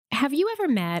Have you ever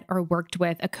met or worked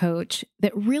with a coach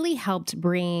that really helped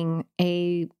bring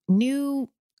a new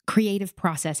creative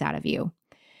process out of you?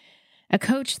 A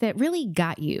coach that really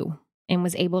got you and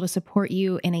was able to support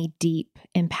you in a deep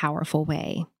and powerful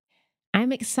way.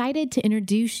 I'm excited to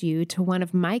introduce you to one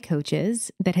of my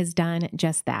coaches that has done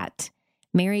just that,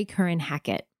 Mary Curran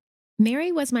Hackett.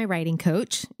 Mary was my writing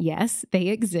coach. Yes, they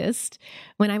exist.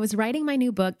 When I was writing my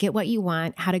new book, Get What You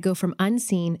Want, How to Go From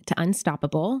Unseen to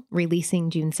Unstoppable,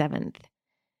 releasing June 7th.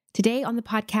 Today on the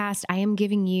podcast, I am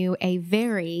giving you a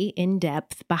very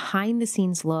in-depth,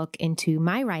 behind-the-scenes look into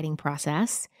my writing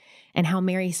process and how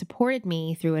Mary supported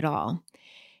me through it all.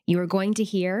 You are going to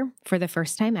hear, for the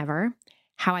first time ever,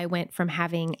 how I went from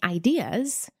having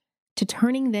ideas to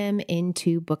turning them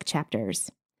into book chapters.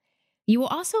 You will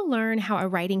also learn how a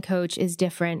writing coach is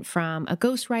different from a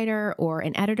ghostwriter or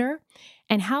an editor,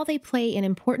 and how they play an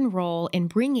important role in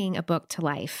bringing a book to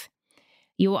life.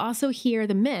 You will also hear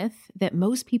the myth that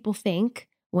most people think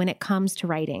when it comes to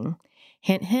writing.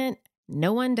 Hint, hint,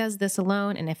 no one does this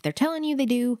alone, and if they're telling you they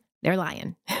do, they're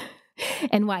lying.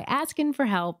 And why asking for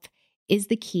help is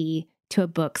the key to a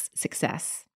book's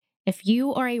success. If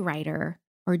you are a writer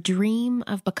or dream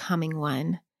of becoming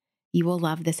one, you will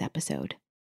love this episode.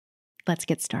 Let's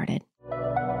get started.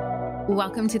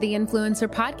 Welcome to the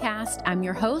Influencer Podcast. I'm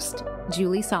your host,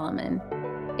 Julie Solomon.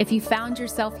 If you found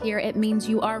yourself here, it means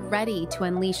you are ready to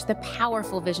unleash the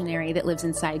powerful visionary that lives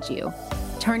inside you,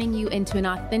 turning you into an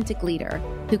authentic leader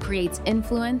who creates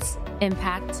influence,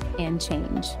 impact, and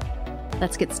change.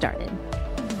 Let's get started.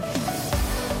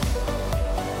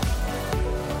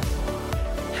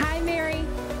 Hi, Mary.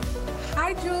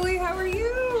 Hi, Julie. How are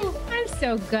you? I'm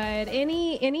so good.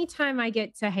 Anytime I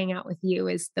get to hang out with you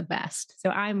is the best. So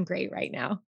I'm great right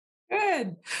now.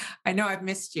 Good. I know I've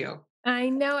missed you. I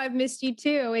know I've missed you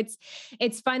too.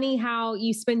 It's funny how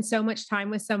you spend so much time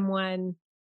with someone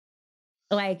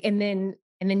and then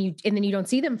you don't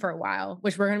see them for a while,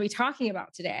 which we're going to be talking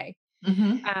about today.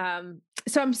 Mm-hmm.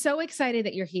 So I'm so excited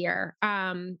that you're here.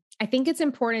 I think it's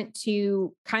important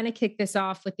to kind of kick this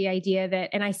off with the idea that,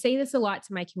 and I say this a lot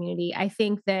to my community, I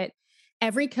think that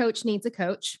every coach needs a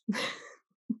coach.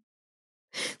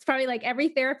 It's probably like every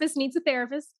therapist needs a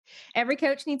therapist. Every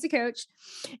coach needs a coach.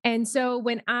 And so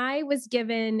when I was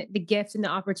given the gift and the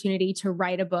opportunity to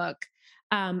write a book,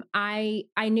 I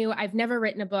knew I've never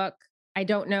written a book. I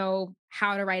don't know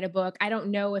how to write a book. I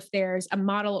don't know if there's a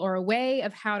model or a way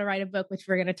of how to write a book, which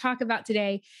we're going to talk about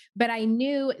today. But I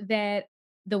knew that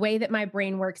the way that my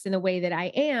brain works and the way that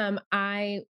I am,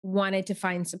 I wanted to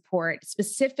find support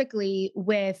specifically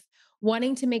with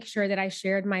wanting to make sure that I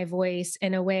shared my voice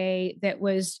in a way that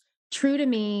was true to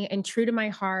me and true to my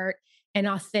heart and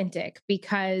authentic.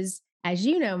 Because as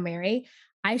you know, Mary,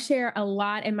 I share a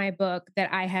lot in my book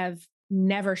that I have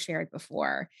never shared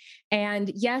before.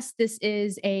 And yes, this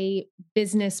is a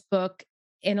business book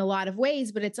in a lot of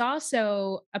ways, but it's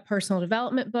also a personal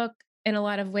development book in a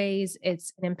lot of ways.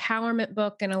 It's an empowerment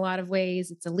book in a lot of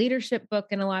ways. It's a leadership book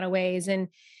in a lot of ways.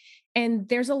 And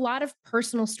there's a lot of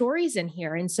personal stories in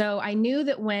here. And so I knew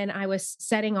that when I was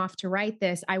setting off to write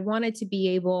this, I wanted to be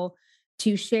able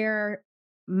to share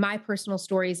my personal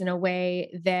stories in a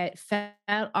way that felt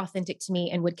authentic to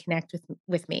me and would connect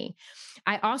with me.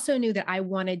 I also knew that I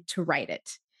wanted to write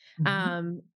it.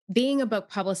 Mm-hmm. Being a book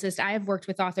publicist, I have worked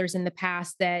with authors in the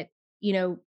past that,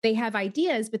 they have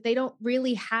ideas, but they don't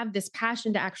really have this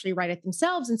passion to actually write it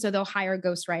themselves. And so they'll hire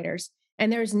ghostwriters.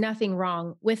 And there's nothing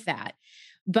wrong with that.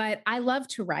 But I love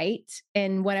to write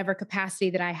in whatever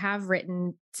capacity that I have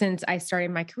written since I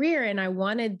started my career. And I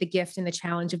wanted the gift and the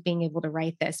challenge of being able to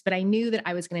write this, but I knew that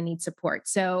I was going to need support.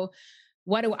 So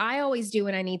what do I always do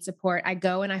when I need support? I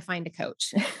go and I find a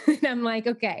coach. And I'm like,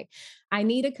 okay, I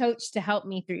need a coach to help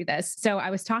me through this. So I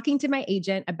was talking to my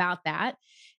agent about that.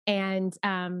 And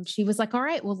she was like, all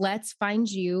right, well, let's find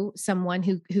you someone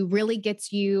who really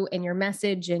gets you and your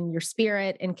message and your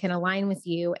spirit and can align with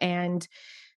you. And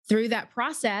through that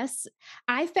process,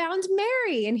 I found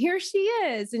Mary, and here she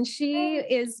is. And she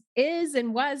is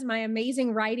and was my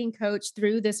amazing writing coach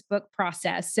through this book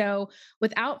process. So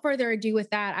without further ado with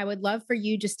that, I would love for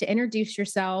you just to introduce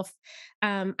yourself.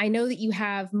 I know that you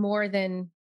have more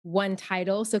than one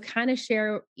title, so kind of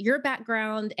share your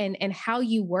background and how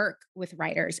you work with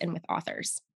writers and with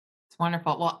authors. It's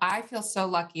wonderful. Well, I feel so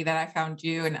lucky that I found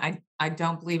you, and I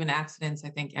don't believe in accidents. I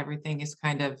think everything is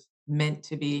kind of meant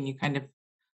to be, and you kind of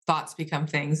thoughts become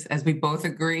things, as we both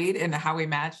agreed, and how we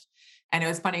matched. And it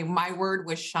was funny. My word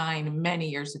was shine many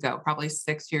years ago, probably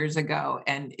 6 years ago.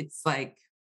 And it's like,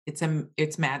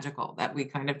 it's magical that we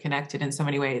kind of connected in so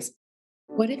many ways.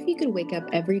 What if you could wake up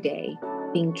every day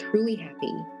being truly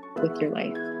happy with your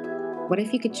life? What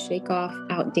if you could shake off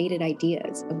outdated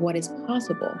ideas of what is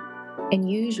possible and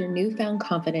use your newfound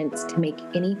confidence to make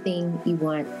anything you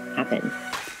want happen?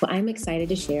 Well, I'm excited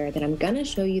to share that I'm going to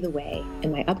show you the way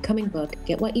in my upcoming book,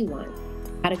 Get What You Want: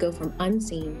 How to Go From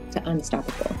Unseen to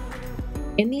Unstoppable.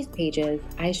 In these pages,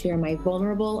 I share my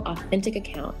vulnerable, authentic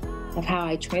account of how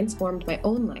I transformed my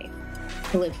own life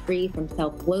to live free from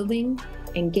self-loathing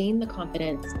and gain the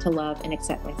confidence to love and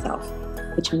accept myself,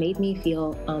 which made me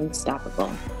feel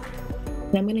unstoppable.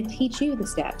 And I'm going to teach you the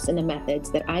steps and the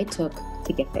methods that I took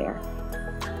to get there.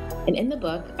 And in the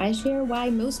book, I share why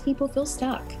most people feel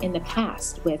stuck in the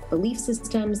past with belief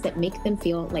systems that make them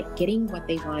feel like getting what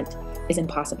they want is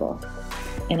impossible.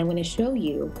 And I'm going to show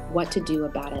you what to do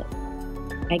about it.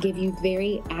 I give you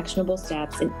very actionable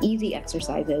steps and easy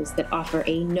exercises that offer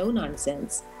a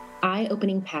no-nonsense,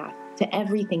 eye-opening path to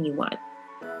everything you want,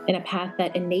 and a path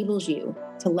that enables you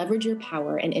to leverage your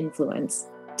power and influence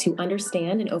to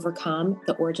understand and overcome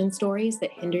the origin stories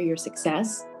that hinder your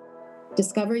success,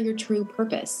 discover your true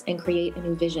purpose and create a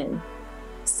new vision,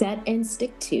 set and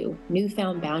stick to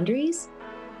newfound boundaries,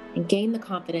 and gain the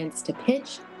confidence to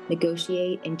pitch,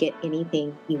 negotiate, and get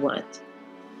anything you want.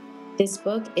 This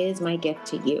book is my gift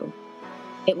to you.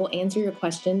 It will answer your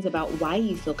questions about why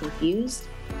you feel confused,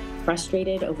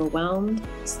 frustrated, overwhelmed,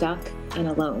 stuck, and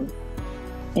alone.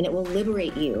 And it will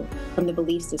liberate you from the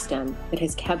belief system that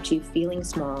has kept you feeling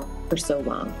small for so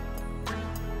long.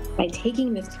 By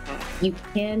taking this path, you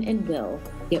can and will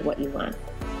get what you want.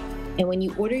 And when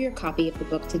you order your copy of the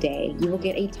book today, you will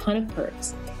get a ton of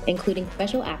perks, including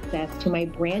special access to my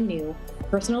brand new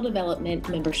personal development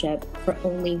membership for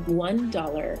only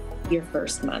 $1 your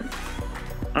first month.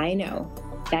 I know,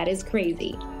 that is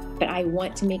crazy, but I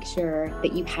want to make sure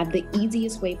that you have the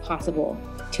easiest way possible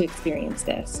to experience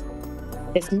this.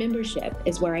 This membership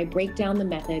is where I break down the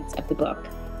methods of the book.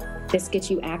 This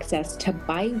gets you access to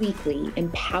bi-weekly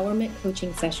empowerment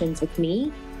coaching sessions with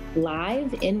me,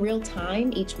 live in real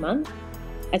time each month,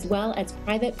 as well as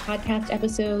private podcast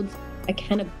episodes,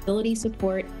 accountability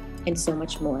support, and so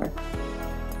much more.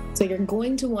 So you're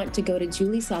going to want to go to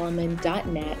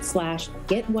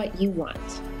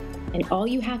juliesolomon.net/getwhatyouwant. And all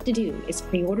you have to do is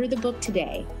pre-order the book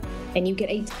today, and you get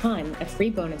a ton of free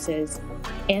bonuses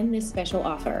and this special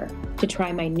offer to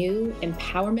try my new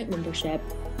empowerment membership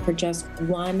for just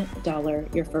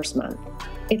 $1 your first month.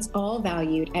 It's all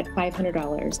valued at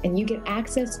 $500, and you get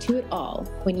access to it all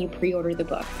when you pre-order the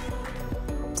book.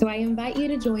 So I invite you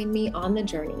to join me on the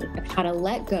journey of how to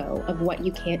let go of what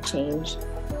you can't change,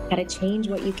 how to change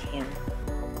what you can,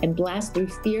 and blast through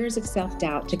fears of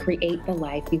self-doubt to create the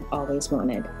life you've always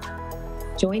wanted.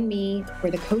 Join me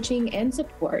for the coaching and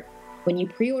support when you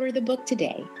pre-order the book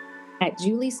today at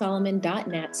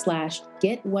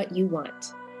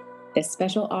juliesolomon.net/getwhatyouwant. This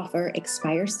special offer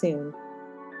expires soon,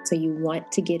 so you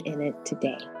want to get in it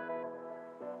today.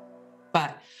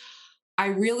 But I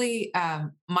really,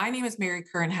 my name is Mary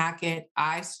Curran Hackett.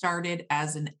 I started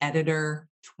as an editor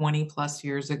 20 plus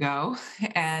years ago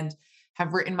and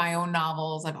have written my own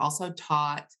novels. I've also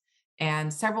taught.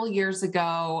 And several years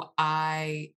ago,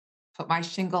 I put my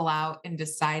shingle out and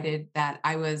decided that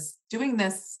I was doing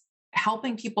this,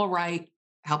 helping people write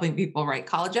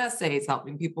college essays,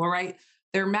 helping people write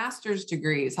their master's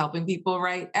degrees, helping people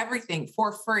write everything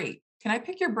for free. Can I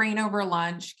pick your brain over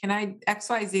lunch? Can I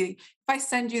XYZ? If I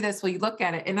send you this, will you look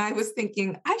at it? And I was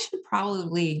thinking, I should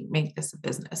probably make this a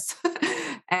business.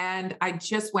 And I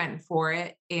just went for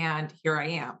it. And here I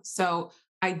am. So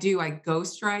I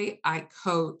ghostwrite, I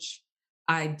coach,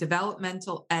 I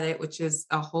developmental edit, which is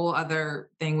a whole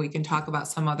other thing we can talk about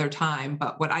some other time.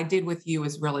 But what I did with you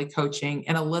is really coaching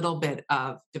and a little bit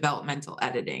of developmental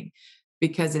editing,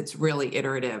 because it's really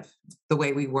iterative the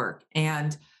way we work.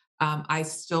 And I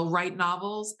still write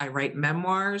novels. I write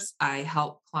memoirs. I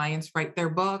help clients write their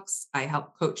books. I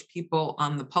help coach people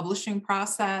on the publishing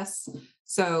process.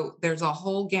 So there's a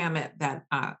whole gamut that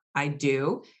I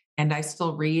do. And I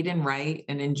still read and write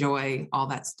and enjoy all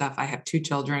that stuff. I have 2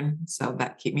 children, so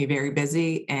that keep me very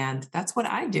busy. And that's what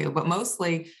I do. But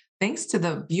mostly, thanks to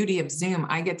the beauty of Zoom,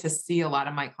 I get to see a lot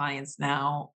of my clients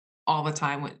now all the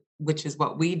time, which is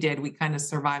what we did. We kind of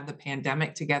survived the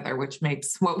pandemic together, which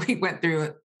makes what we went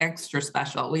through extra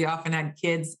special. We often had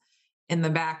kids in the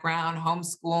background,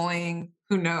 homeschooling.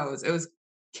 Who knows? It was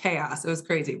chaos. It was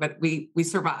crazy, but we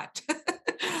survived.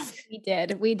 We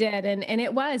did. And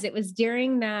it was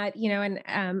during that, and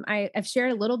I've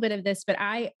shared a little bit of this, but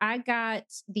I got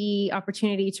the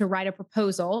opportunity to write a book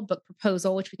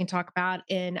proposal, which we can talk about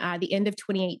in the end of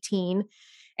 2018.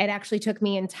 It actually took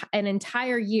me an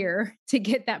entire year to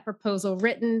get that proposal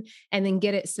written and then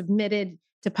get it submitted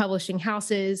to publishing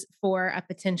houses for a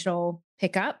potential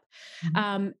pick up.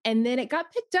 Mhm. And then it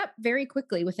got picked up very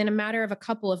quickly within a matter of a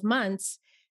couple of months.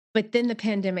 But then the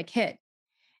pandemic hit.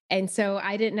 And so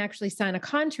I didn't actually sign a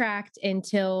contract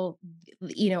until,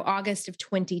 August of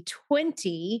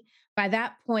 2020. By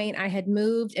that point, I had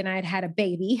moved and I had had a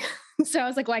baby. So I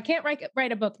was like, well, I can't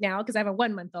write a book now because I have a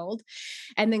 1 month old.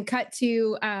 And then cut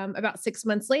to about 6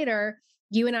 months later,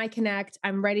 you and I connect.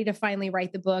 I'm ready to finally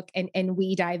write the book and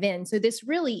we dive in. So this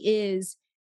really is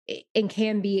and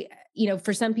can be,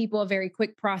 for some people a very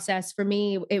quick process. For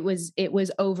me, it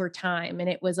was over time, and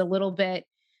it was a little bit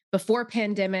before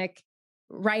pandemic,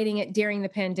 writing it during the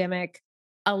pandemic.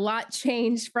 A lot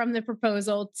changed from the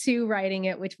proposal to writing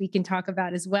it, which we can talk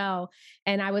about as well.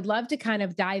 And I would love to kind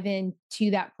of dive into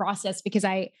that process because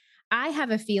I have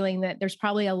a feeling that there's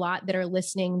probably a lot that are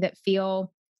listening that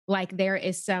feel like there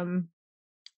is some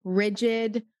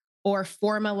rigid or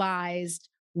formalized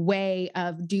way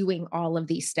of doing all of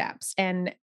these steps.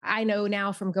 And I know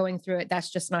now from going through it,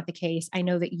 that's just not the case. I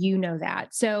know that you know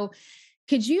that. So,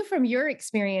 could you, from your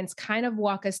experience, kind of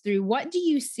walk us through what do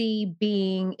you see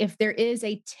being, if there is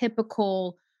a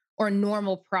typical or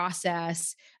normal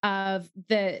process of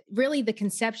the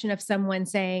conception of someone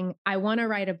saying, I want to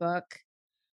write a book.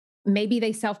 Maybe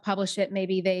they self-publish it,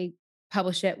 maybe they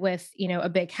publish it with, a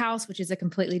big house, which is a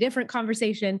completely different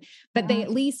conversation, but they at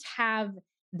Mhm. least have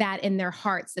that in their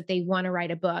hearts that they want to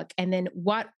write a book. And then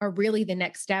what are really the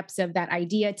next steps of that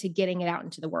idea to getting it out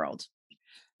into the world?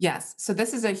 Yes. So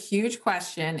this is a huge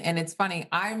question. And it's funny,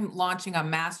 I'm launching a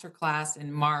masterclass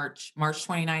in March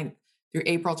 29th through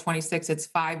April 26th. It's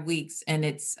 5 weeks and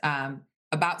it's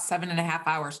about 7.5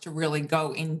 hours to really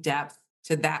go in depth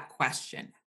to that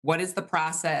question. What is the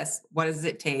process? What does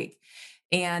it take?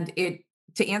 And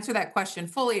to answer that question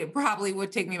fully, it probably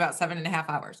would take me about 7.5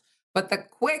 hours. But the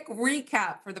quick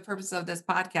recap for the purpose of this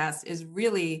podcast is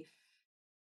really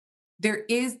the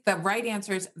right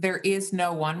answer is there is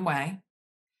no one way.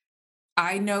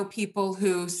 I know people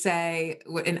who say,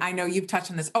 and I know you've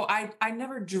touched on this. Oh, I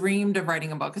never dreamed of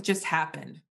writing a book. It just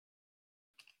happened.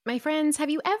 My friends, have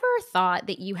you ever thought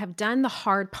that you have done the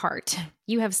hard part?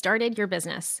 You have started your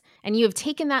business and you have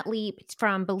taken that leap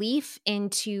from belief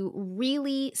into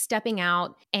really stepping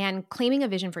out and claiming a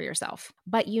vision for yourself.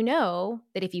 But you know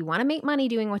that if you want to make money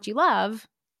doing what you love,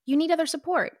 you need other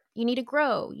support. You need to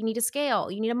grow. You need to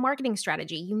scale. You need a marketing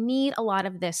strategy. You need a lot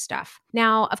of this stuff.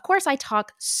 Now, of course, I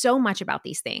talk so much about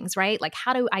these things, right? Like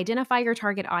how to identify your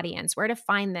target audience, where to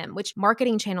find them, which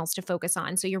marketing channels to focus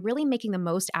on. So you're really making the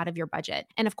most out of your budget.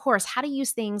 And of course, how to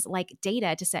use things like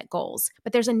data to set goals.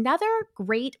 But there's another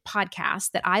great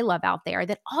podcast that I love out there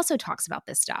that also talks about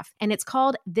this stuff. And it's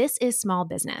called This is Small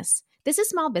Business. This is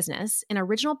Small Business, an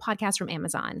original podcast from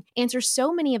Amazon, answers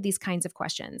so many of these kinds of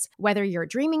questions. Whether you're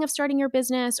dreaming of starting your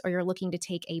business or you're looking to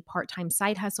take a part-time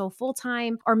side hustle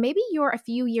full-time, or maybe you're a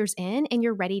few years in and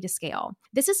you're ready to scale.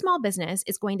 This is Small Business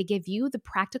is going to give you the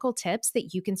practical tips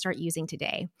that you can start using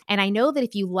today. And I know that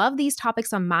if you love these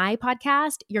topics on my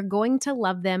podcast, you're going to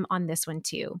love them on this one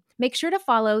too. Make sure to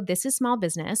follow This is Small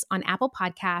Business on Apple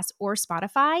Podcasts or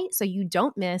Spotify so you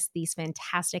don't miss these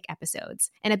fantastic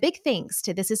episodes. And a big thanks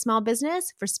to This is Small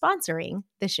Business for sponsoring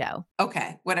the show.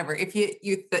 Okay, whatever. If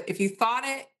you thought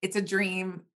it's a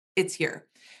dream. It's here.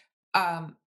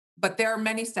 Um, but there are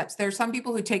many steps. There are some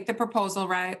people who take the proposal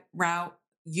route.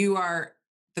 You are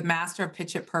the master of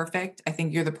pitch it perfect. I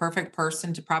think you're the perfect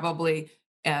person to probably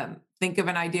think of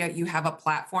an idea. You have a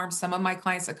platform. Some of my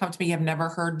clients that come to me have never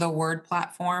heard the word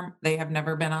platform. They have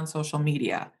never been on social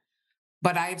media,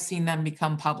 but I've seen them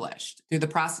become published through the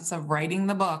process of writing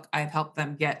the book. I've helped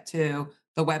them get to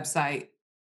the website,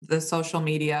 the social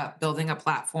media, building a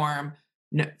platform,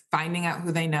 finding out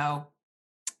who they know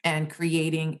and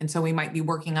creating. And so we might be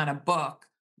working on a book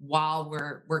while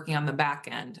we're working on the back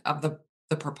end of the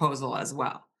proposal as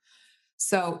well.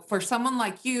 So for someone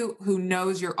like you who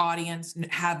knows your audience,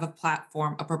 have a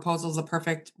platform, a proposal is a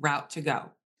perfect route to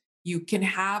go. You can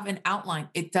have an outline.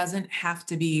 It doesn't have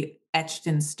to be etched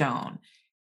in stone,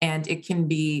 and it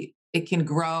can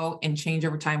grow and change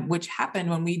over time, which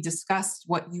happened when we discussed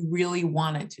what you really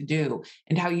wanted to do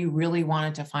and how you really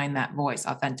wanted to find that voice,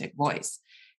 authentic voice.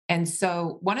 And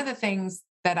so one of the things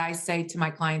that I say to my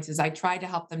clients is I try to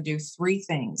help them do three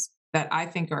things that I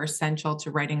think are essential to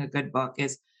writing a good book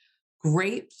is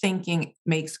great thinking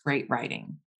makes great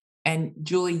writing. And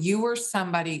Julie, you were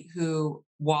somebody who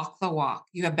walked the walk.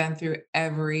 You have been through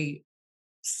every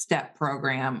step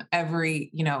program,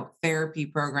 every, therapy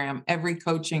program, every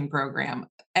coaching program,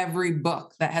 every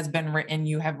book that has been written,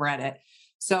 you have read it.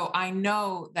 So I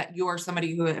know that you are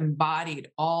somebody who embodied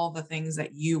all the things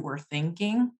that you were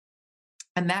thinking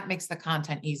And that makes the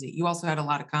content easy. You also had a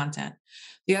lot of content.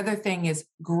 The other thing is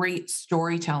great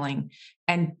storytelling.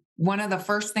 And one of the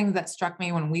first things that struck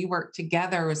me when we worked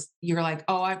together was you were like,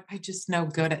 oh, I just know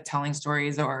good at telling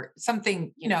stories or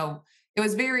something, it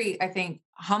was very, I think,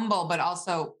 humble, but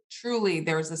also truly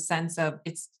there was a sense of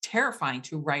it's terrifying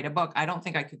to write a book. I don't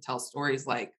think I could tell stories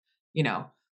like, you know,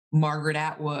 Margaret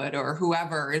Atwood or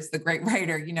whoever is the great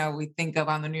writer, we think of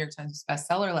on the New York Times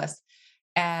bestseller list.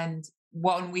 And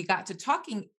when we got to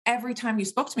talking, every time you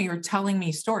spoke to me, you were telling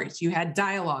me stories. You had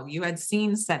dialogue, you had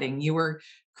scene setting, you were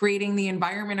creating the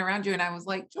environment around you. And I was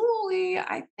like, Julie,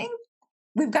 I think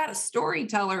we've got a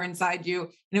storyteller inside you.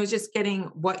 And it was just getting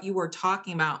what you were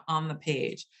talking about on the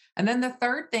page. And then the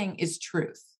third thing is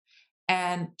truth.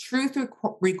 And truth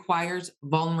requires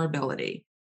vulnerability.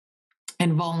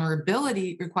 And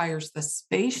vulnerability requires the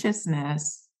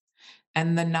spaciousness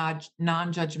and the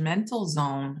non-judgmental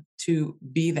zone to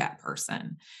be that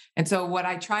person. And so what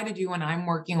I try to do when I'm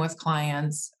working with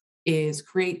clients is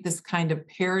create this kind of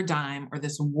paradigm or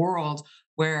this world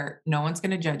where no one's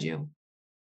going to judge you.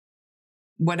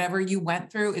 Whatever you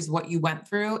went through is what you went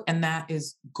through, and that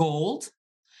is gold.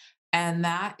 And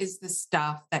that is the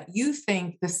stuff you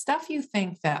think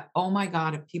that, oh my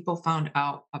God, if people found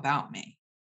out about me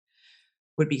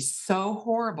would be so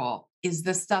horrible, is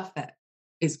the stuff that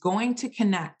is going to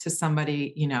connect to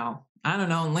somebody, I don't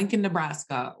know, in Lincoln,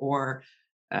 Nebraska, or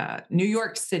New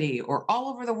York City, or all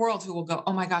over the world who will go,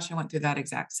 oh my gosh, I went through that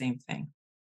exact same thing.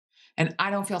 And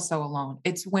I don't feel so alone.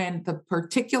 It's when the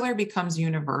particular becomes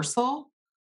universal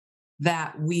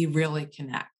that we really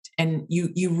connect. And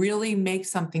you really make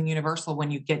something universal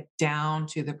when you get down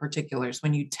to the particulars,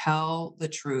 when you tell the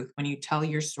truth, when you tell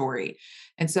your story.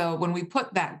 And so when we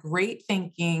put that great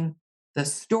thinking, the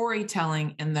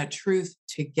storytelling, and the truth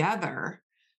together,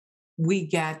 we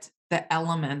get the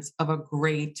elements of a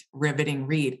great riveting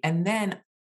read. And then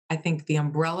I think the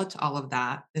umbrella to all of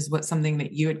that is what something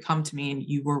that you had come to me and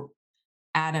you were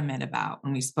adamant about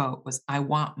when we spoke was, I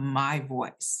want my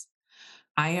voice.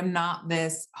 I am not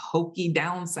this hokey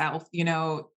down south,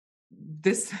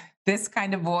 this this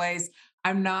kind of voice.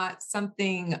 I'm not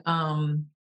something I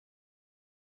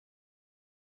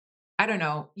don't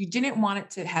know. You didn't want it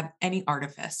to have any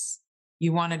artifice.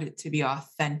 You wanted it to be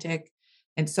authentic.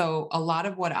 And so a lot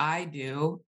of what I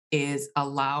do is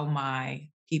allow my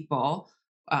people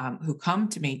who come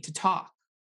to me to talk,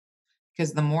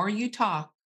 because the more you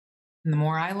talk, and the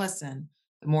more I listen,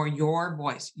 the more your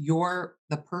voice,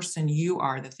 the person you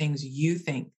are, the things you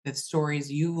think, the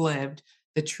stories you've lived,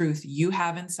 the truth you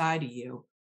have inside of you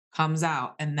comes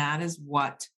out. And that is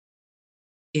what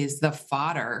is the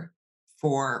fodder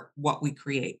for what we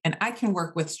create. And I can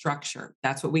work with structure.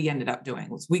 That's what we ended up doing.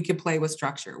 Was we could play with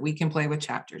structure, we can play with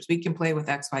chapters, we can play with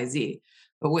XYZ.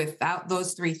 But without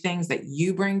those three things that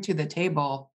you bring to the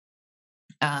table,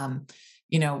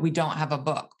 we don't have a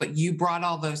book, but you brought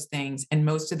all those things. And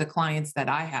most of the clients that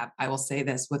I have, I will say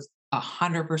this with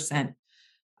 100%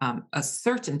 a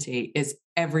certainty, is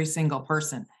every single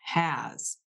person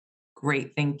has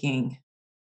great thinking.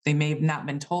 They may have not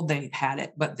been told they had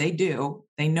it, but they do.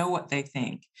 They know what they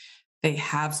think. They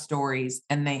have stories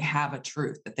and they have a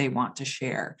truth that they want to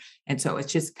share. And so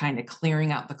it's just kind of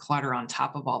clearing out the clutter on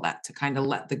top of all that to kind of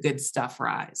let the good stuff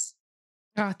rise.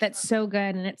 Oh, that's so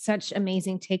good. And it's such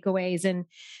amazing takeaways. And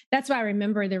that's why I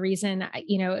remember the reason,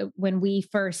 when we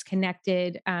first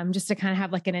connected, just to kind of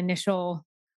have like an initial,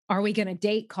 are we going to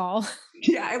date call?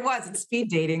 Yeah, it was. It's speed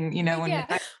dating, when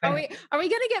Yeah. Are we going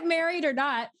to get married or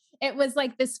not? It was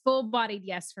like this full bodied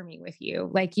yes for me with you.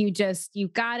 Like you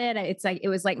got it. It's like, it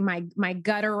was like my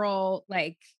guttural,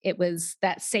 like it was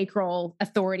that sacral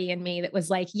authority in me that was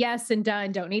like, yes and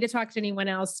done. Don't need to talk to anyone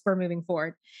else for moving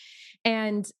forward.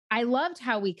 And I loved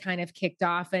how we kind of kicked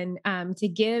off. And to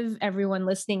give everyone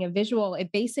listening a visual,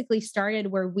 it basically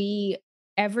started where we,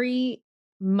 every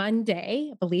Monday,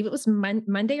 I believe it was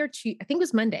Monday or Tuesday, I think it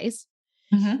was Mondays,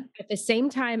 Mhm. at the same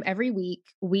time every week,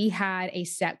 we had a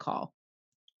set call.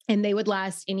 And they would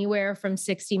last anywhere from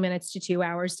 60 minutes to 2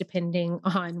 hours, depending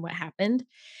on what happened.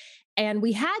 And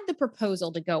we had the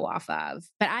proposal to go off of.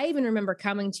 But I even remember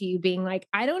coming to you being like,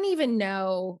 I don't even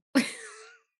know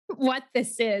what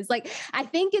this is. Like, I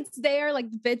think it's there, like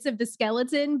bits of the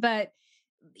skeleton, but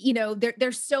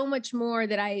there's so much more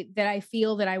that I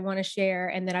feel that I want to share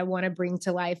and that I want to bring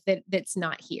to life that's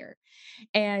not here.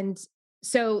 And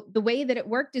so the way that it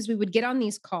worked is we would get on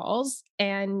these calls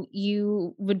and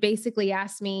you would basically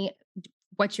ask me,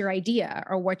 what's your idea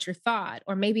or what's your thought?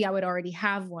 Or maybe I would already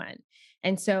have one.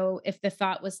 And so if the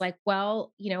thought was like,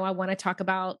 well, I want to talk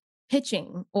about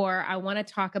pitching, or I want to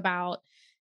talk about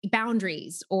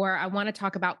boundaries, or I want to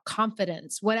talk about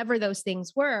confidence, whatever those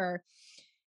things were,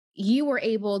 you were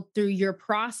able through your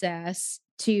process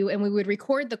to, and we would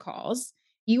record the calls,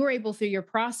 you were able through your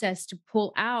process to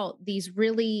pull out these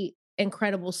really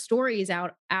incredible stories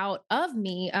out of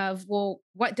me of, well,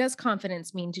 what does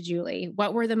confidence mean to Julie?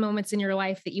 What were the moments in your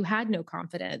life that you had no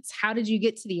confidence? How did you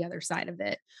get to the other side of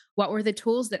it? What were the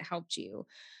tools that helped you?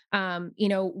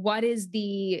 What is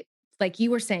the, like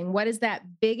you were saying, what is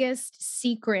that biggest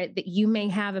secret that you may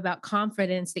have about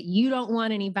confidence that you don't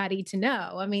want anybody to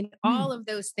know? I mean, all Mm. of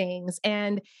those things.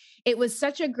 And it was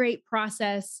such a great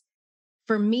process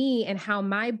for me and how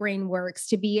my brain works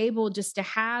to be able just to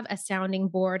have a sounding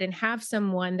board and have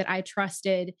someone that I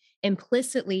trusted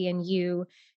implicitly in you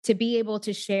to be able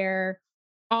to share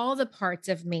all the parts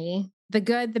of me, the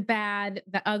good, the bad,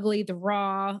 the ugly, the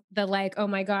raw, the like, oh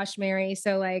my gosh, Mary.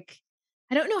 So, like,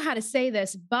 I don't know how to say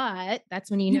this, but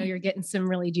that's when you know you're getting some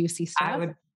really juicy I stuff.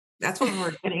 would that's when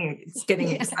it's getting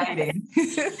Yes. exciting.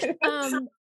 Um,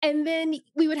 and then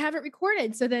we would have it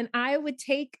recorded. So then I would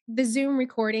take the Zoom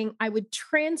recording, I would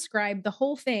transcribe the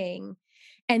whole thing.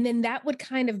 And then that would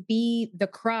kind of be the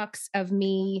crux of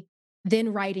me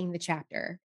then writing the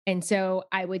chapter. And so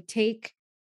I would take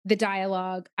the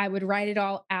dialogue, I would write it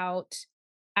all out,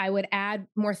 I would add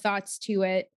more thoughts to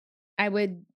it, I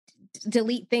would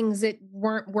delete things that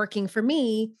weren't working for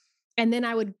me. And then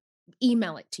I would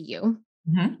email it to you.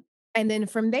 Mhm. And then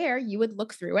from there, you would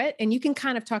look through it and you can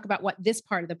kind of talk about what this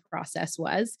part of the process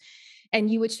was. And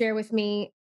you would share with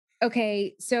me,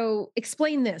 okay, so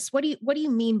explain this. What do you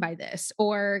mean by this?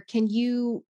 Or can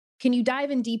you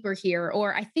dive in deeper here?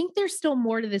 Or I think there's still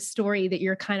more to this story that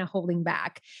you're kind of holding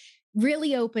back.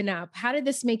 Really open up. How did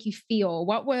this make you feel?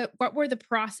 What were the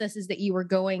processes that you were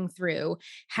going through?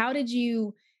 How did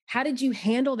you how did you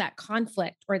handle that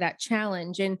conflict or that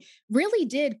challenge? And really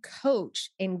did coach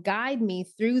and guide me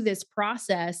through this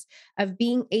process of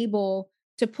being able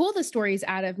to pull the stories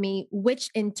out of me, which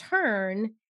in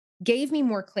turn gave me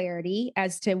more clarity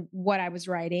as to what I was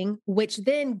writing, which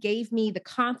then gave me the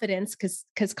confidence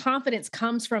because confidence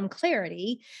comes from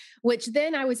clarity, which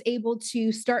then I was able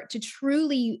to start to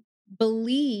truly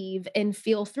believe and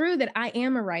feel through that I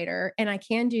am a writer and I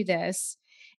can do this.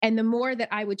 And the more that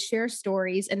I would share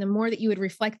stories and the more that you would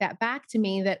reflect that back to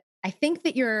me, that I think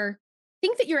that you're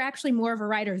actually more of a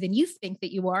writer than you think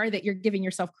that you are, that you're giving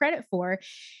yourself credit for.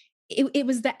 It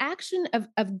was the action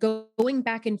of going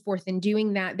back and forth and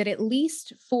doing that, that at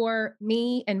least for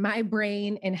me and my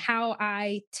brain and how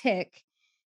I tick,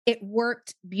 it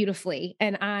worked beautifully.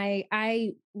 And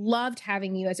I loved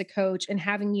having you as a coach and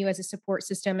having you as a support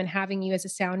system and having you as a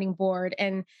sounding board.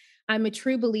 And I'm a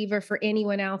true believer for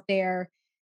anyone out there,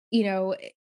 you know,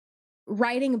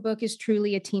 writing a book is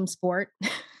truly a team sport.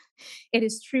 It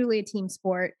is truly a team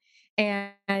sport.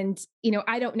 And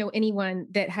I don't know anyone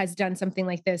that has done something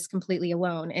like this completely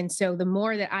alone. And so the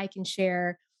more that I can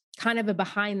share kind of a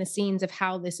behind the scenes of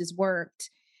how this has worked,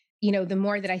 the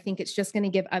more that I think it's just going to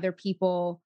give other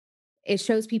people, it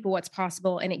shows people what's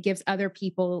possible and it gives other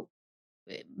people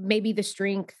maybe the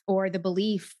strength or the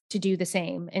belief to do the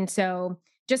same. And so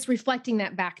just reflecting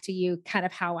that back to you, kind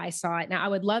of how I saw it. Now, I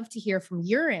would love to hear from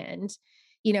your end,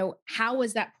 how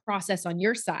was that process on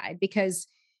your side? Because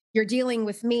you're dealing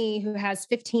with me who has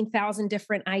 15,000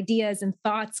 different ideas and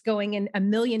thoughts going in a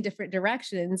million different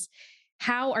directions.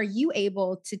 How are you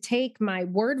able to take my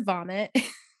word vomit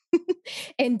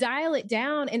and dial it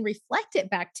down and reflect it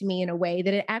back to me in a way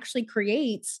that it actually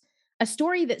creates a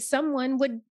story that someone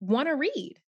would want to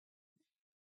read?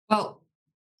 Well,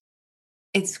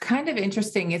 it's kind of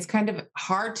interesting. It's kind of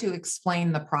hard to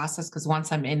explain the process because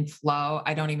once I'm in flow,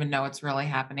 I don't even know what's really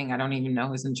happening. I don't even know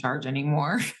who's in charge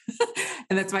anymore.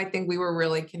 And that's why I think we were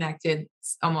really connected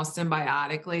almost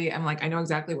symbiotically. I'm like, I know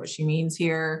exactly what she means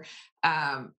here.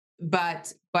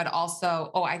 But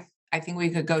also, I think we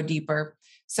could go deeper.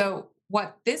 So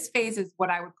what this phase is what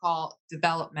I would call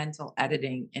developmental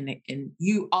editing. And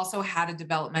you also had a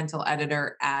developmental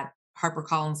editor at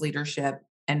HarperCollins Leadership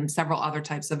and several other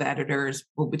types of editors,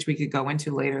 which we could go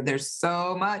into later. There's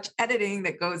so much editing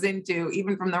that goes into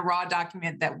even from the raw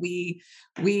document that we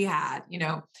had.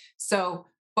 So,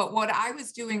 but what I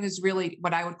was doing is really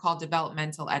what I would call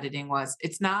developmental editing. Was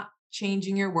it's not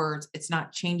changing your words, it's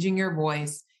not changing your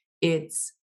voice,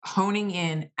 it's honing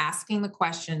in, asking the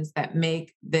questions that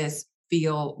make this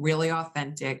feel really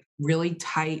authentic, really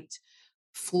tight,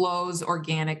 flows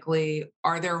organically?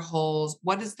 Are there holes?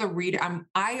 What is the reader?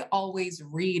 I always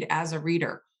read as a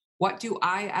reader. What do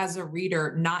I, as a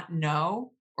reader, not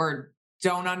know or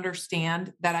don't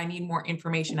understand that I need more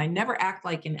information? I never act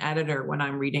like an editor when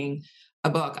I'm reading a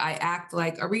book. I act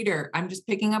like a reader. I'm just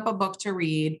picking up a book to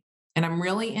read and I'm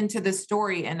really into this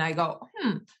story. And I go,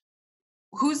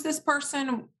 who's this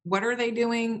person? What are they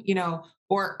doing?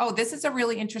 Or, oh, this is a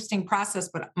really interesting process,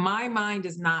 but my mind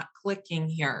is not clicking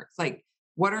here. It's like,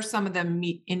 what are some of the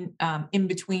in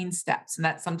between steps? And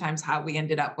that's sometimes how we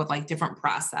ended up with like different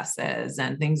processes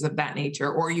and things of that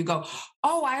nature. Or you go,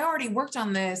 oh, I already worked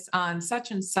on this on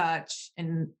such and such,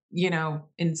 and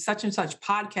in such and such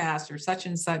podcast or such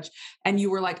and such. And you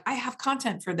were like, I have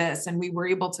content for this. And we were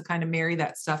able to kind of marry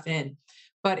that stuff in.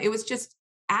 But it was just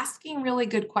asking really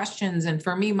good questions. And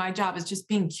for me, my job is just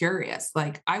being curious.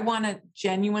 Like, I want to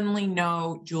genuinely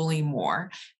know Julie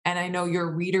more. And I know your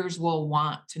readers will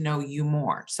want to know you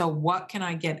more. So, what can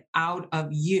I get out of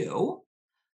you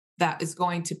that is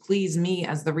going to please me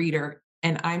as the reader?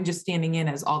 And I'm just standing in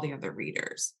as all the other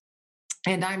readers.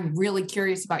 And I'm really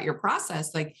curious about your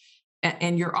process, like,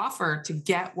 and your offer to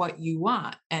get what you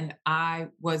want. And I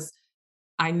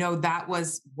know that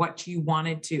was what you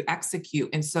wanted to execute.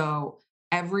 And so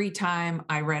every time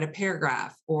I read a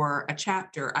paragraph or a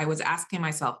chapter, I was asking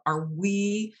myself, are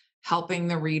we helping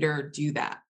the reader do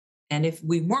that? And if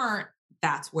we weren't,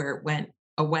 that's where it went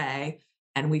away.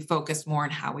 And we focused more on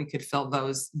how we could fill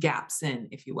those gaps in,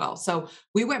 if you will. So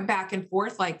we went back and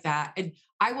forth like that. And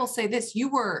I will say this,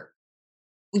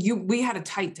 we had a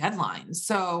tight deadline.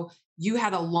 So you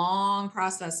had a long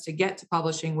process to get to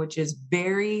publishing, which is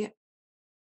very,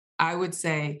 I would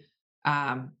say,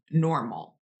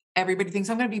 normal. Everybody thinks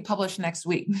I'm going to be published next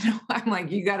week. No, I'm like,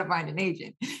 you got to find an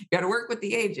agent. You got to work with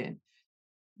the agent.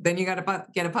 Then you got to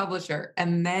get a publisher.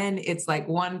 And then it's like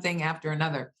one thing after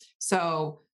another.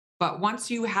 So, but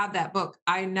once you had that book,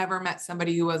 I never met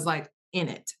somebody who was like in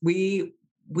it. We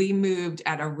moved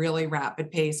at a really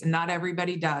rapid pace, and not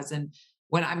everybody does. And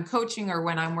when I'm coaching or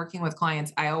when I'm working with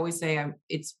clients, I always say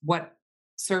it's what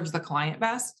serves the client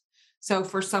best. So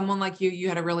for someone like you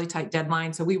had a really tight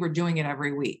deadline. So we were doing it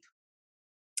every week,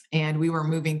 and we were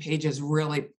moving pages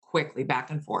really quickly back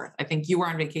and forth. I think you were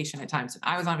on vacation at times and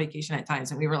I was on vacation at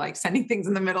times, and we were like sending things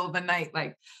in the middle of the night,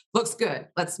 like, looks good,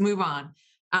 let's move on.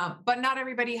 But not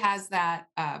everybody has that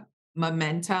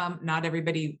momentum. Not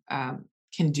everybody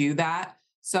can do that.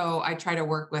 So I try to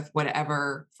work with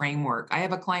whatever framework. I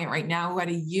have a client right now who had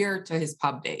a year to his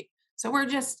pub date. So we're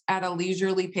just at a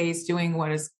leisurely pace doing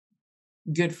what is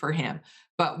good for him.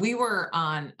 But we were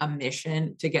on a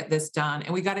mission to get this done,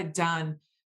 and we got it done.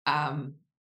 Um,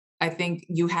 I think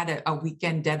you had a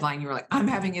weekend deadline. You were like, I'm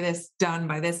having this done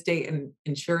by this date.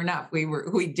 And sure enough,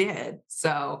 we did.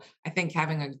 So I think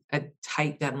having a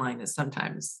tight deadline is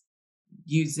sometimes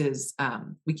we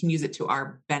can use it to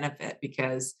our benefit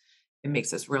because it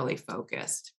makes us really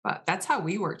focused. But that's how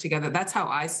we work together. That's how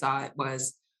I saw it,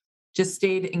 was just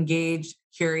stayed engaged,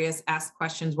 curious, asked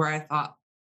questions where I thought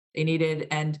they needed.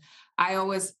 And I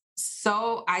always,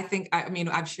 I think, I mean,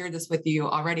 I've shared this with you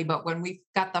already, but when we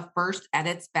got the first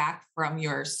edits back from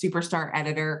your superstar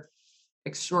editor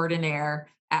extraordinaire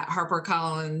at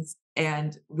HarperCollins,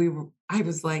 and I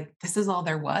was like, this is all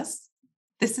there was.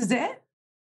 This is it.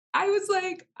 I was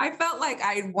like, I felt like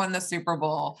I won the Super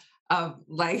Bowl of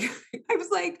like, I was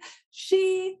like,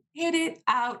 she hit it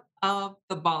out of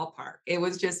the ballpark. It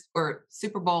was just, or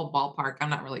Super Bowl ballpark. I'm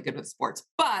not really good with sports,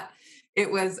 but it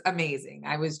was amazing.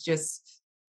 I was just,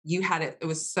 you had it. It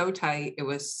was so tight. It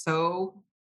was so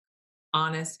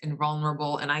honest and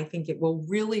vulnerable. And I think it will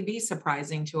really be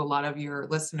surprising to a lot of your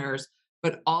listeners,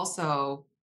 but also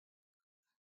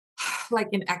like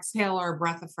an exhale or a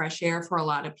breath of fresh air for a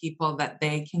lot of people, that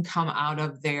they can come out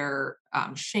of their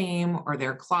shame or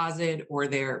their closet or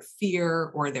their fear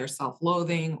or their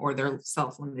self-loathing or their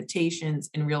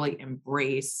self-limitations and really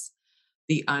embrace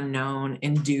the unknown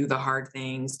and do the hard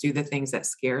things, do the things that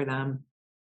scare them,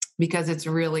 because it's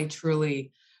really,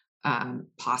 truly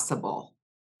possible.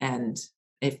 And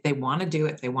if they want to do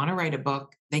it, they want to write a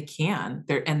book, they can.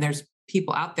 There's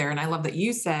people out there. And I love that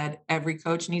you said every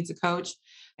coach needs a coach.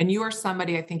 And you are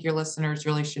somebody, I think your listeners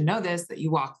really should know this, that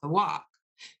you walk the walk.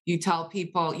 You tell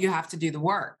people you have to do the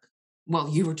work. Well,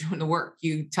 you were doing the work.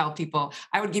 You tell people,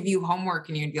 I would give you homework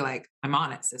and you'd be like, I'm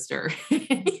on it, sister.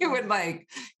 You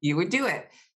would do it.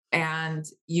 And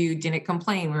you didn't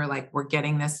complain. We were like, we're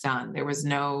getting this done. There was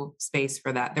no space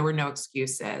for that. There were no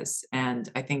excuses. And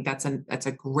I think that's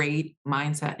a great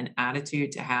mindset and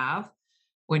attitude to have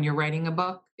when you're writing a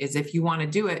book, is if you want to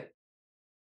do it,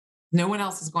 no one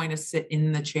else is going to sit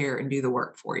in the chair and do the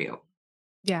work for you.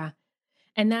 Yeah.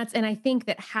 And I think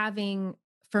that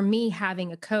for me,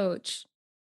 having a coach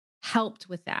helped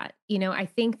with that. I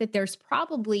think that there's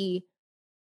probably,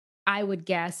 I would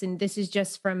guess, and this is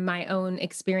just from my own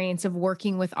experience of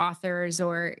working with authors,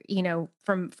 or,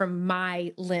 from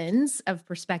my lens of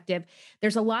perspective,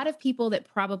 there's a lot of people that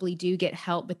probably do get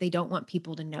help, but they don't want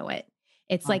people to know it.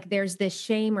 It's Oh, like there's this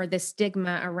shame or this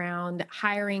stigma around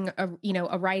hiring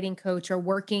a writing coach or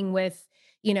working with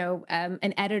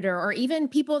an editor or even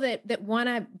people that want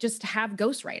to just have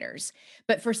ghostwriters.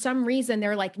 But for some reason,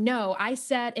 they're like, no, I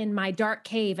sat in my dark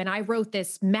cave and I wrote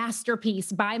this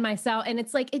masterpiece by myself. And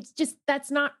it's like, it's just,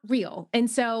 that's not real. And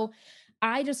so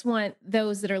I just want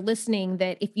those that are listening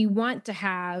that if you want to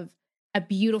have a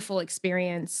beautiful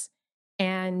experience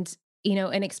and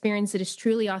an experience that is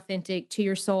truly authentic to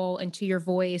your soul and to your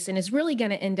voice and is really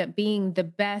going to end up being the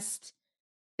best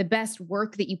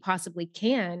work that you possibly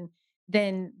can,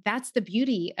 then that's the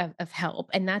beauty of help.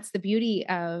 And that's the beauty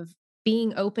of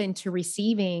being open to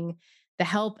receiving the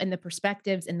help and the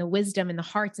perspectives and the wisdom and the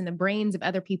hearts and the brains of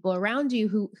other people around you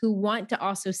who want to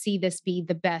also see this be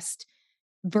the best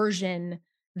version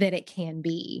that it can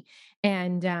be.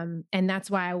 And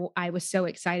that's why I was so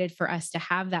excited for us to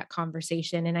have that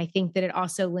conversation. And I think that it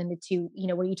also lended to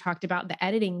where you talked about the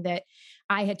editing, that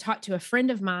I had talked to a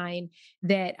friend of mine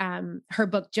that her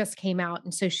book just came out,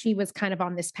 and so she was kind of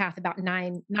on this path about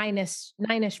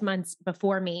nine-ish months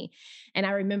before me. And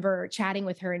I remember chatting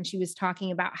with her, and she was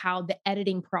talking about how the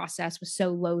editing process was so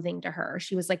loathing to her.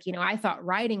 She was like, I thought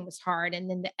writing was hard, and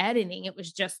then the editing, it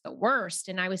was just the worst.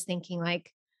 And I was thinking,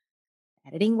 like,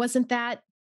 editing wasn't that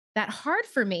hard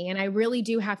for me. And I really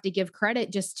do have to give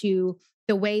credit just to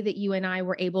the way that you and I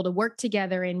were able to work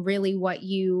together, and really what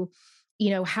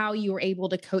how you were able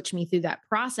to coach me through that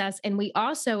process. And we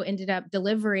also ended up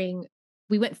delivering,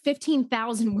 we went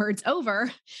 15,000 words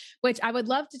over, which I would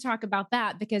love to talk about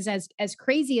that, because as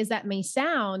crazy as that may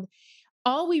sound,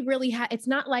 all we really had, it's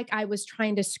not like I was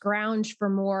trying to scrounge for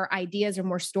more ideas or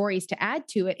more stories to add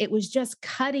to it. It was just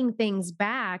cutting things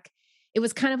back. It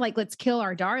was kind of like, let's kill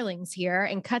our darlings here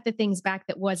and cut the things back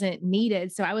that wasn't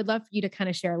needed. So I would love for you to kind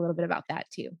of share a little bit about that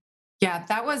too. yeah,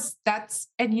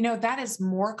 and that is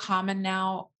more common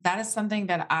now. That is something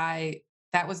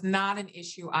that was not an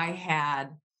issue I had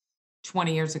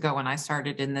 20 years ago when I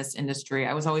started in this industry.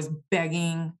 I was always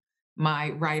begging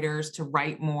my writers to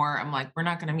write more. I'm like, we're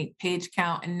not going to meet page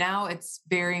count. And now it's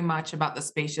very much about the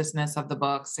spaciousness of the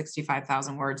book,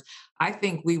 65,000 words. I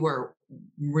think we were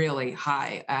really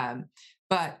high.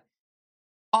 But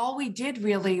all we did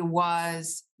really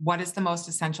was, what is the most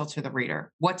essential to the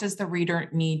reader? What does the reader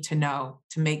need to know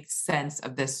to make sense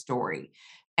of this story?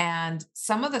 And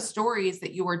some of the stories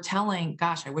that you were telling,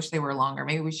 gosh, I wish they were longer.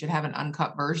 Maybe we should have an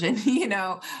uncut version,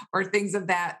 or things of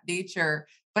that nature.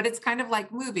 But it's kind of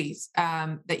like movies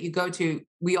that you go to.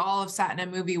 We all have sat in a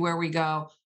movie where we go,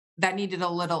 that needed a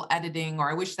little editing,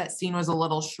 or I wish that scene was a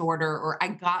little shorter, or I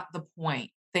got the point.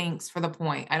 Thanks for the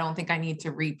point. I don't think I need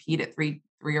to repeat it three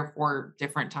or four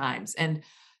different times. And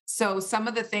so some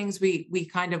of the things we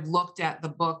kind of looked at the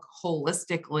book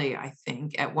holistically, I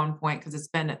think, at one point, because it's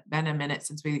been a minute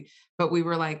since but we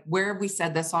were like, where have we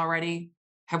said this already?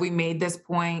 Have we made this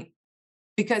point?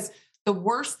 Because the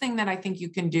worst thing that I think you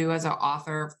can do as an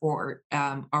author for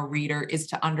a reader is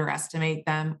to underestimate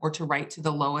them or to write to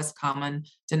the lowest common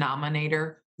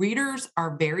denominator. Readers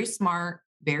are very smart,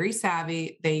 very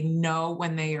savvy. They know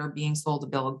when they are being sold a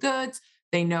bill of goods.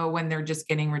 They know when they're just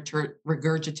getting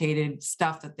regurgitated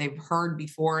stuff that they've heard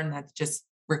before and that's just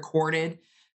recorded.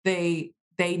 They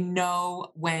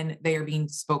know when they are being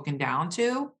spoken down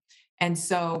to. And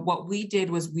so what we did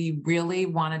was we really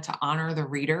wanted to honor the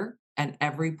reader at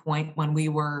every point when we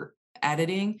were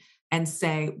editing and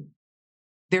say,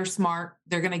 they're smart,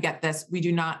 they're going to get this. We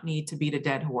do not need to beat a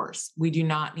dead horse. We do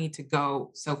not need to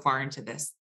go so far into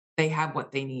this. They have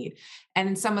what they need. And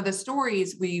in some of the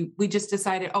stories, we just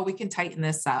decided, oh, we can tighten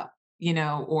this up,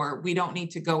 or we don't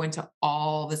need to go into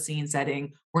all the scene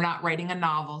setting. We're not writing a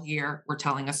novel here. We're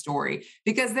telling a story.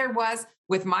 Because there was,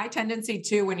 with my tendency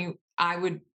too, when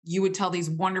you would tell these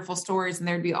wonderful stories and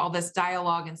there'd be all this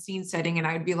dialogue and scene setting, and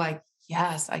I would be like,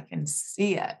 yes, I can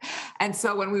see it. And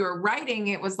so when we were writing,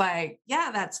 it was like,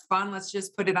 yeah, that's fun. Let's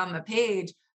just put it on the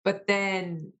page. But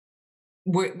then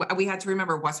we had to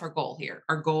remember, what's our goal here?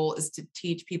 Our goal is to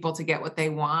teach people to get what they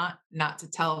want, not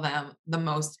to tell them the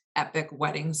most epic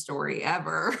wedding story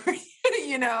ever,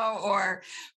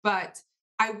 but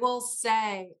I will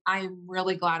say, I'm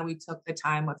really glad we took the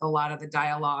time with a lot of the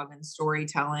dialogue and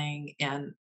storytelling,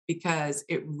 and because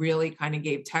it really kind of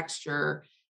gave texture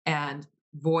and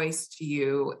voice to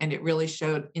you. And it really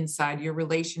showed inside your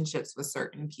relationships with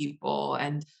certain people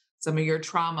and some of your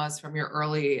traumas from your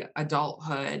early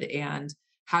adulthood and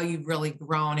how you've really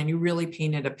grown, and you really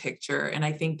painted a picture. And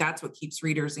I think that's what keeps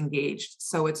readers engaged.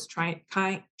 So it's trying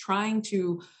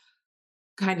to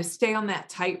kind of stay on that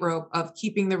tightrope of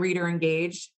keeping the reader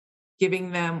engaged,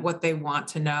 giving them what they want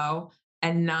to know,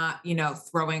 and not,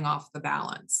 throwing off the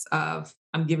balance of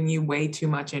I'm giving you way too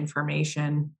much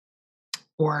information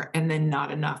or and then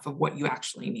not enough of what you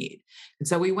actually need. And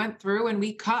so we went through and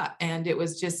we cut and it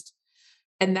was just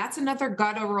and that's another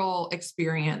guttural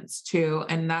experience too.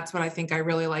 And that's what I think I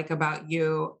really like about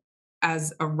you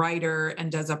as a writer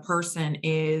and as a person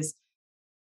is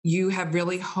you have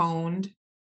really honed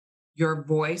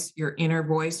voice, your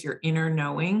inner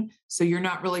knowing. So you're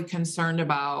not really concerned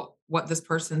about what this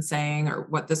person's saying or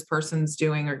what this person's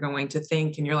doing or going to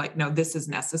think. And you're like, no, this is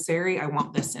necessary. I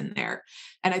want this in there.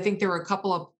 And I think there were a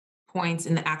couple of points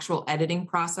in the actual editing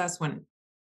process when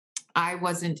I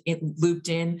wasn't looped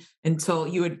in until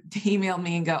you would email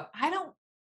me and go, I don't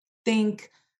think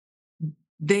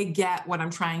they get what I'm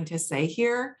trying to say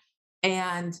here.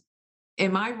 And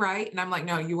am I right? And I'm like,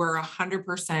 no, you are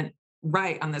 100%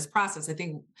 right on this process. I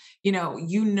think, you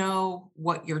know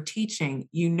what you're teaching,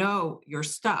 you know your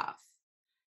stuff.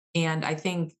 And I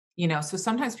think, so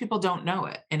sometimes people don't know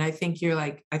it. And I think you're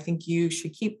like, I think you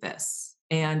should keep this.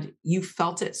 And you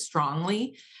felt it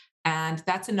strongly. And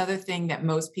that's another thing that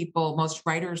most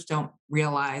writers don't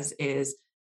realize is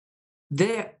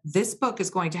this book is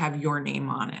going to have your name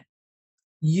on it.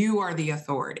 You are the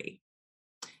authority.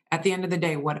 At the end of the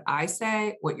day, what I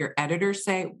say, what your editors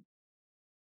say,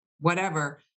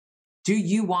 whatever, do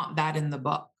you want that in the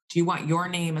book? Do you want your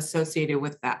name associated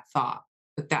with that thought,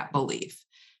 with that belief?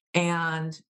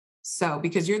 And so,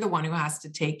 because you're the one who has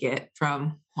to take it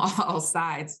from all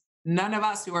sides, none of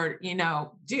us who are,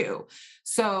 do.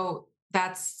 So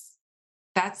that's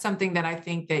something that I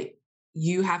think that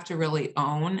you have to really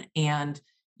own. And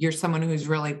you're someone who's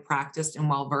really practiced and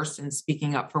well versed in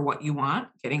speaking up for what you want,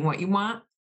 getting what you want.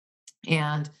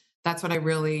 And that's what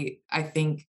I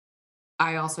think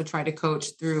I also try to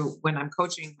coach through when I'm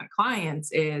coaching my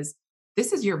clients is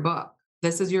this is your book.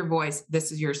 This is your voice.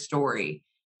 This is your story.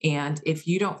 And if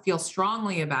you don't feel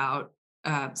strongly about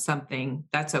something,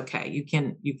 that's okay. You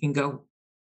can go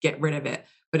get rid of it.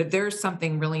 But if there's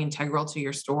something really integral to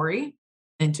your story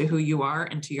and to who you are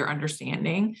and to your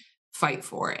understanding, fight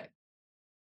for it.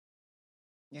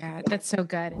 Yeah, that's so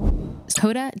good.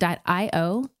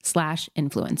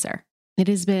 Coda.io/influencer. It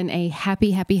has been a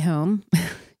happy, happy home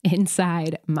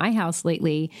inside my house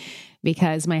lately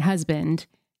because my husband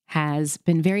has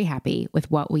been very happy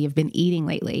with what we have been eating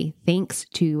lately, thanks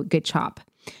to Good Chop.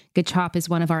 Good Chop is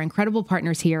one of our incredible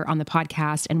partners here on the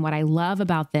podcast. And what I love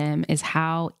about them is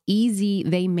how easy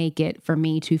they make it for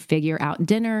me to figure out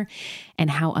dinner and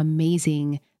how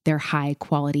amazing their high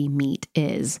quality meat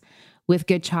is. With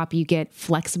Good Chop, you get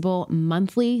flexible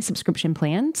monthly subscription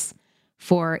plans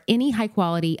for any high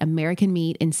quality American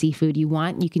meat and seafood you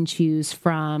want. You can choose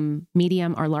from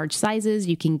medium or large sizes.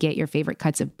 You can get your favorite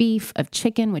cuts of beef, of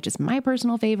chicken, which is my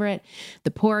personal favorite, the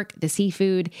pork, the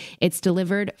seafood. It's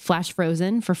delivered flash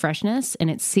frozen for freshness and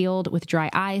it's sealed with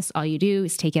dry ice. All you do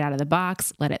is take it out of the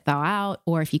box, let it thaw out,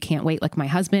 or if you can't wait like my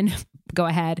husband, go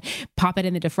ahead, pop it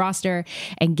in the defroster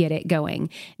and get it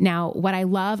going. Now, what I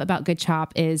love about Good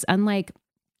Chop is unlike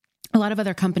a lot of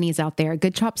other companies out there,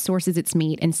 Good Chop sources its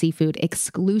meat and seafood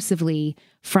exclusively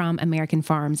from American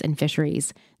farms and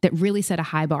fisheries that really set a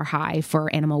high bar high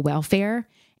for animal welfare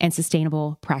and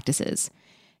sustainable practices.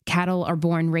 Cattle are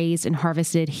born, raised, and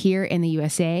harvested here in the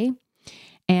USA.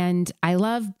 And I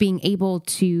love being able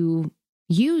to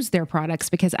use their products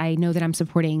because I know that I'm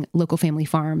supporting local family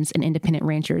farms and independent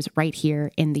ranchers right here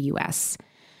in the US.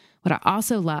 What I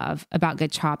also love about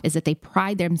Good Chop is that they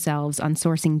pride themselves on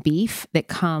sourcing beef that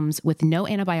comes with no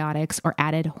antibiotics or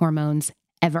added hormones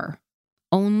ever.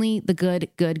 Only the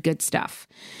good stuff.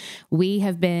 We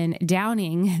have been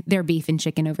downing their beef and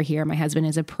chicken over here. My husband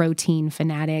is a protein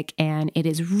fanatic, and it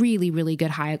is really, really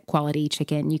good, high quality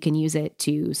chicken. You can use it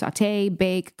to saute,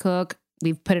 bake, cook.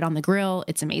 We've put it on the grill.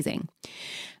 It's amazing.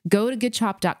 Go to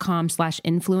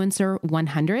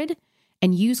goodchop.com/influencer100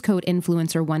 and use code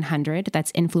influencer100,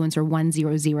 that's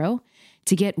influencer100,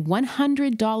 to get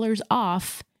 $100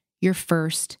 off your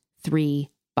first 3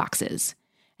 boxes.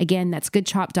 Again, that's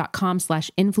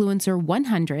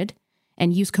goodchop.com/influencer100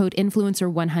 and use code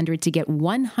influencer100 to get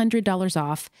 $100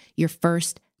 off your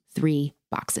first 3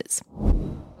 boxes.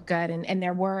 Good. And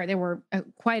there were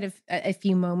quite a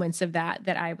few moments of that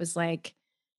I was like,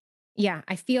 yeah,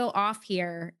 I feel off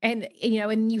here. And,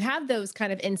 and you have those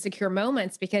kind of insecure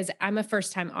moments because I'm a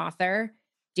first time author.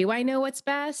 Do I know what's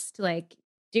best? Like,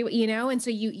 and so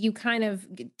you kind of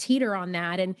teeter on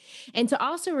that. And to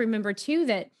also remember too,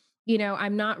 that,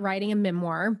 I'm not writing a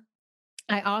memoir.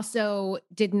 I also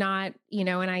did not,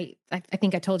 and I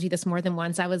think I told you this more than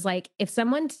once. I was like, if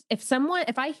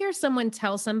I hear someone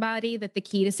tell somebody that the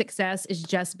key to success is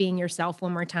just being yourself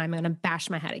one more time, I'm going to bash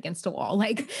my head against a wall.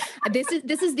 Like this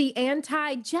is the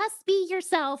anti just be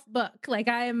yourself book. Like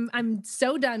I'm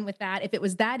so done with that. If it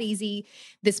was that easy,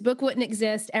 this book wouldn't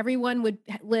exist. Everyone would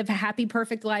live happy,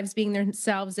 perfect lives being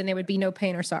themselves, and there would be no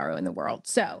pain or sorrow in the world.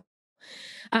 So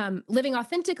living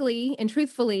authentically and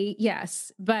truthfully,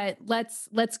 yes, but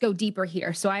let's go deeper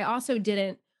here. So I also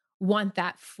didn't want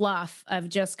that fluff of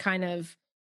just kind of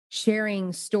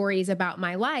sharing stories about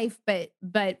my life, but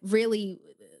really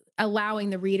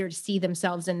allowing the reader to see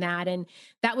themselves in that. And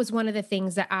that was one of the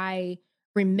things that I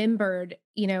remembered,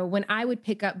 when I would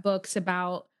pick up books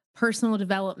about personal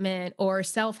development or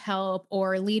self-help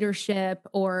or leadership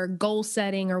or goal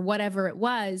setting or whatever it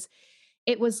was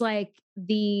like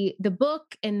the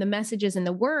book and the messages and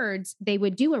the words, they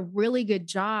would do a really good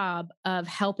job of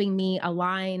helping me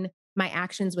align my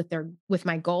actions with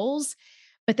my goals,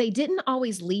 but they didn't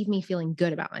always leave me feeling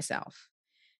good about myself.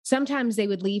 Sometimes they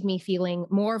would leave me feeling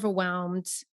more overwhelmed,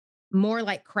 more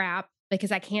like crap,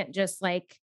 because I can't just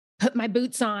like put my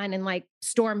boots on and like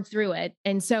storm through it.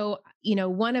 And so,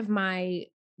 one of my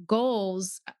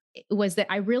goals was that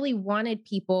I really wanted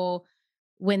people,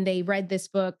 when they read this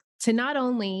book, to not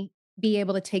only be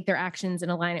able to take their actions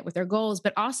and align it with their goals,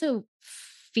 but also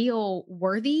feel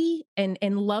worthy and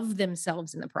love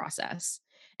themselves in the process,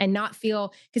 and not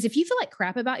feel, because if you feel like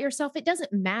crap about yourself, it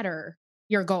doesn't matter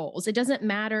your goals. It doesn't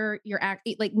matter your act.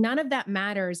 Like none of that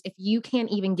matters if you can't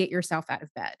even get yourself out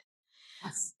of bed.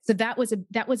 Yes. So that was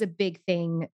a big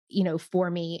thing,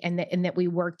 for me, and that we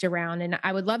worked around. And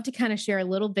I would love to kind of share a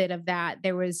little bit of that.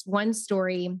 There was one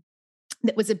story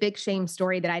that was a big shame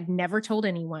story that I'd never told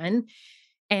anyone.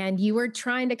 And you were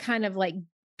trying to kind of like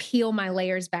peel my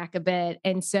layers back a bit.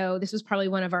 And so this was probably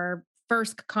one of our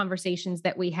first conversations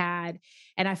that we had.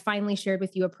 And I finally shared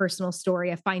with you a personal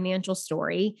story, a financial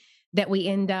story that we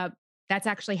end up, that's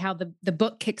actually how the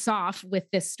book kicks off, with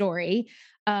this story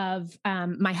of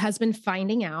my husband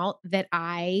finding out that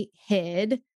I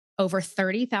hid over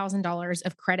 $30,000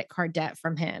 of credit card debt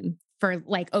from him for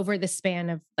like over the span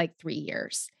of like 3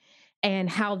 years, and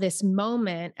how this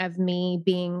moment of me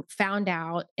being found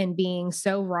out and being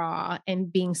so raw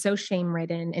and being so shame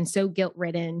ridden and so guilt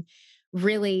ridden,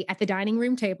 really at the dining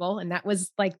room table. And that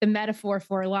was like the metaphor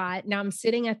for a lot. Now I'm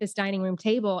sitting at this dining room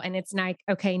table and it's like,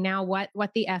 okay, now what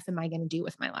the F am I going to do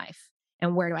with my life?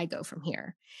 And where do I go from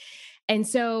here? And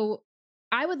so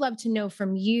I would love to know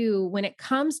from you, when it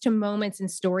comes to moments and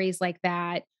stories like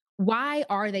that, why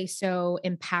are they so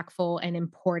impactful and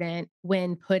important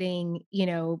when putting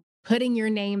your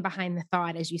name behind the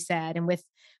thought, as you said? And with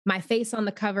my face on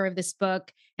the cover of this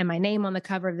book and my name on the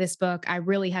cover of this book, I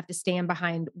really have to stand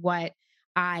behind what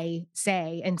I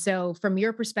say. And so, from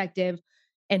your perspective,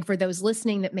 and for those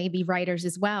listening that may be writers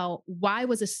as well, why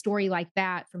was a story like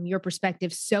that, from your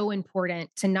perspective, so important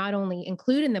to not only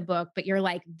include in the book, but you're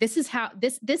like, this is how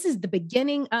this is the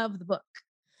beginning of the book?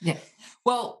 Yeah.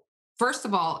 Well, first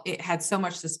of all, it had so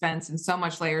much suspense and so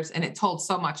much layers, and it told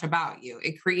so much about you.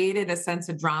 It created a sense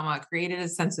of drama, it created a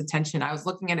sense of tension. I was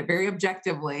looking at it very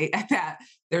objectively at that.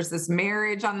 There's this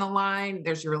marriage on the line,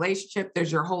 there's your relationship,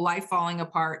 there's your whole life falling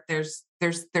apart. There's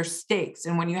stakes.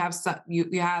 And when you have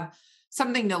you have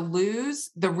something to lose,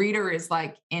 the reader is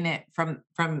like in it from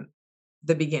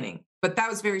the beginning. But that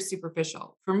was very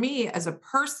superficial. For me as a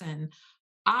person,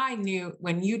 I knew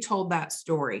when you told that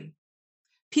story,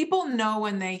 people know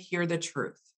when they hear the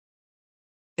truth.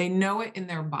 They know it in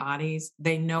their bodies.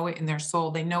 They know it in their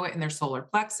soul. They know it in their solar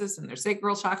plexus and their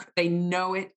sacral chakra. They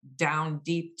know it down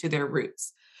deep to their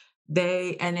roots.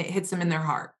 And it hits them in their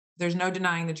heart. There's no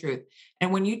denying the truth.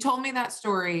 And when you told me that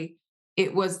story,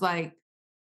 it was like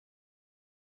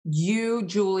you,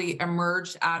 Julie,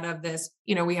 emerged out of this.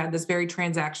 We had this very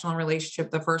transactional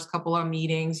relationship the first couple of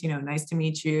meetings, nice to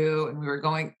meet you. And we were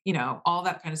going, all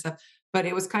that kind of stuff. But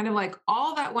it was kind of like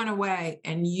all that went away.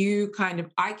 And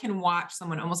I can watch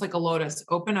someone almost like a lotus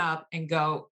open up and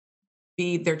go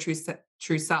be their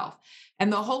true self.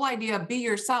 And the whole idea of be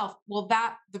yourself. Well,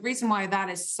 the reason why that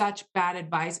is such bad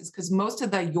advice is because most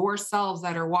of the yourselves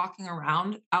that are walking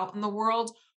around out in the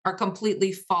world are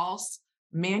completely false,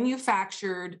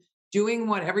 manufactured, doing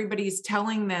what everybody's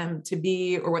telling them to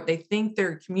be, or what they think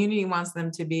their community wants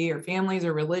them to be, or families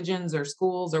or religions or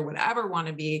schools or whatever want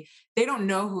to be. They don't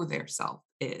know who their self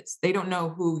is. They don't know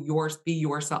who be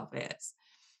yourself is.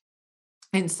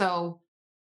 And so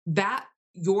that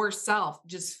yourself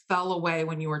just fell away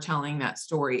when you were telling that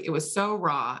story. It was so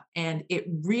raw. And it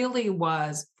really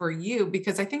was for you,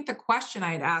 because I think the question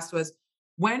I had asked was,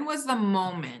 when was the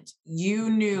moment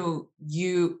you knew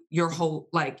your whole,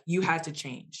 like, you had to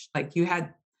change? Like,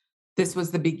 this was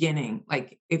the beginning.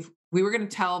 Like, if we were going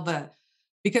to tell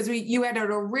because you had an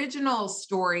original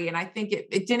story, and I think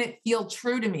it didn't feel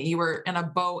true to me. You were in a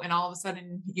boat, and all of a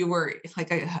sudden you were like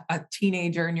a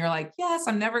teenager, and you're like, yes,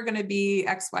 I'm never going to be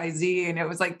XYZ. And it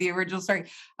was like the original story.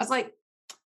 I was like,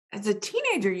 as a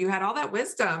teenager, you had all that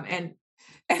wisdom. And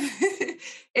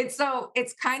it's so,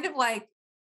 it's kind of like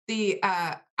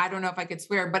I don't know if I could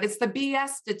swear, but it's the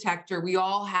BS detector we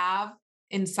all have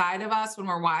inside of us when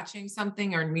we're watching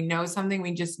something or we know something,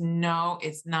 we just know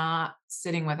it's not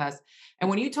sitting with us. And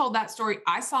when you told that story,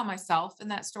 I saw myself in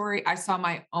that story. I saw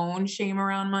my own shame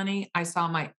around money. I saw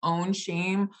my own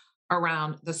shame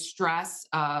around the stress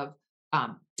of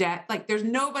debt. Like, there's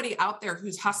nobody out there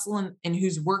who's hustling and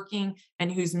who's working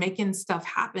and who's making stuff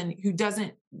happen who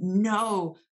doesn't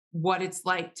know what it's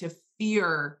like to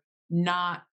fear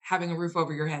not having a roof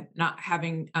over your head, not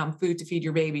having food to feed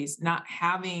your babies, not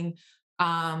having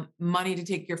money to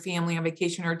take your family on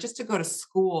vacation or just to go to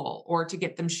school or to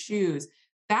get them shoes.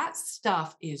 That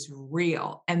stuff is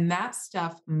real, and that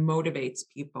stuff motivates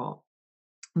people.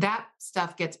 That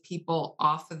stuff gets people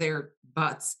off of their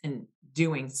butts and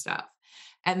doing stuff.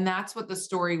 And that's what the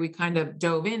story we kind of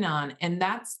dove in on. And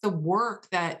that's the work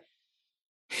that,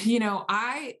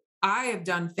 I have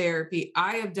done therapy,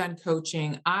 I have done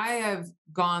coaching, I have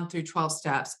gone through 12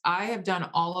 steps. I have done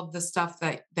all of the stuff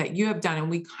that you have done,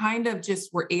 and we kind of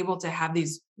just were able to have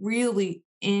these really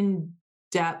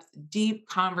in-depth, deep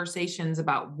conversations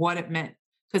about what it meant.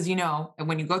 Because, and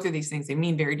when you go through these things, they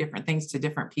mean very different things to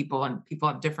different people, and people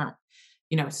have different,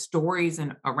 stories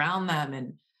and around them.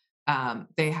 And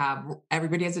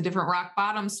everybody has a different rock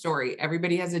bottom story.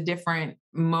 Everybody has a different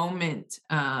moment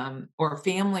or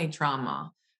family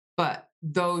trauma. But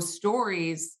those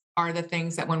stories are the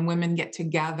things that when women get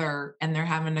together and they're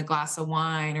having a glass of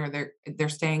wine or they're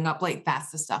staying up late,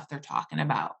 that's the stuff they're talking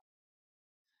about.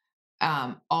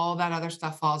 All that other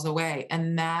stuff falls away.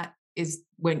 And that is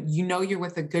when you're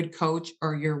with a good coach,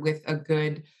 or you're with a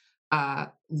good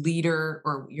leader,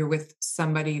 or you're with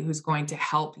somebody who's going to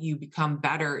help you become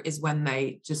better, is when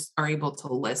they just are able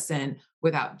to listen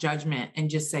without judgment and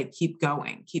just say, keep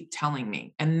going, keep telling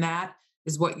me. And that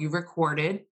is what you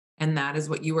recorded. And that is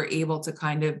what you were able to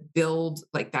kind of build.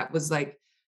 Like, that was like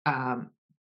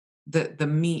the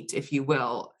meat, if you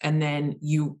will. And then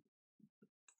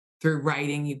through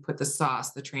writing, you put the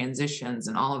sauce, the transitions,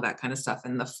 and all of that kind of stuff,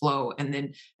 and the flow.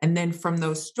 And then from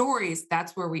those stories,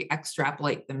 that's where we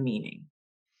extrapolate the meaning.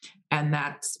 And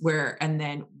that's where, and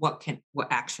then what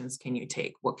actions can you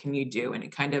take? What can you do? And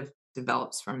it kind of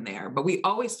develops from there. But we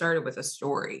always started with a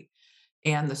story,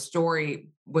 and the story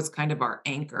was kind of our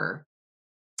anchor.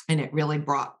 And it really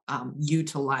brought you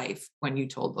to life when you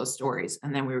told those stories.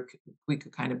 And then we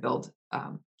could kind of build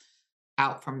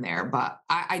out from there. But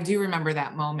I do remember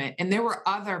that moment. And there were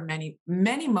other many,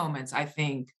 many moments, I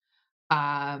think,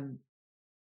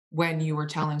 when you were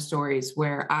telling stories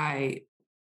where I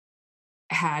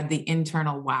had the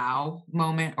internal wow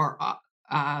moment, or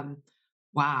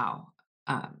wow,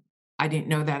 I didn't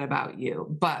know that about you.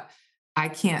 But I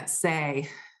can't say,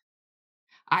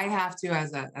 I have to,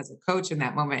 as a coach in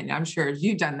that moment, and I'm sure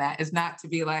you've done that, is not to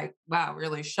be like, wow,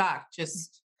 really shocked.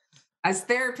 Just as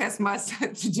therapists must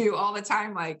to do all the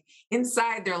time. Like,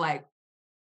 inside, they're like,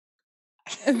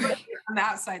 on the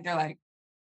outside, they're like,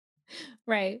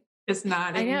 Right. just I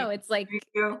nodding. know. It's like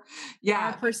our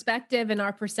Yeah. perspective and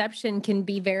our perception can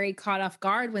be very caught off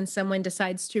guard when someone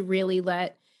decides to really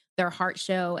let their heart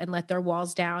show and let their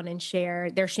walls down and share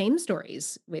their shame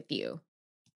stories with you.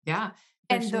 Yeah. For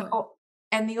And sure.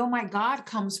 the oh my God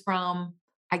comes from,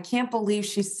 I can't believe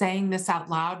she's saying this out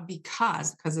loud,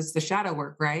 because it's the shadow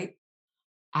work, right?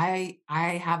 I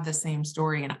have the same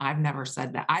story, and I've never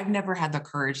said that. I've never had the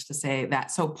courage to say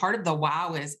that. So part of the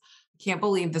wow is, I can't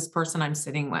believe this person I'm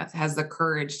sitting with has the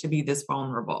courage to be this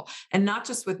vulnerable. And not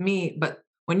just with me, but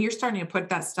when you're starting to put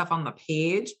that stuff on the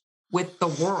page with the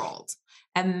world.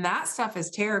 And that stuff is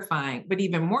terrifying. But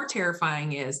even more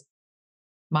terrifying is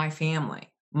my family,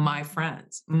 my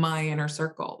friends, my inner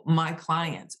circle, my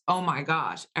clients. Oh my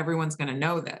gosh, everyone's going to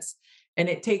know this. And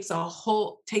it takes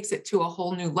it to a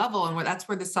whole new level. And that's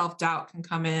where the self-doubt can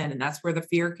come in, and that's where the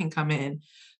fear can come in.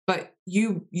 But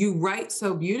you write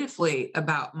so beautifully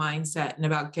about mindset and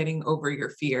about getting over your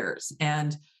fears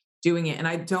and doing it. And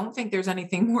I don't think there's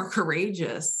anything more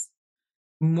courageous,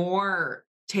 more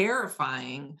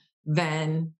terrifying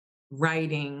than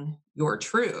writing your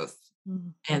truth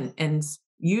Mm. and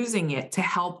using it to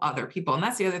help other people. And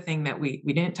that's the other thing that we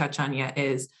didn't touch on yet,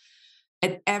 is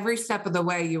at every step of the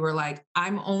way, you were like,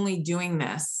 I'm only doing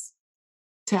this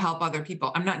to help other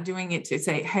people. I'm not doing it to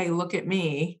say, hey, look at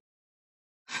me,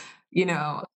 you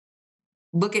know,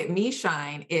 look at me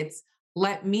shine. It's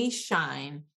let me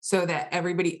shine so that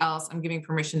everybody else, I'm giving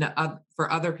permission to for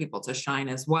other people to shine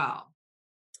as well.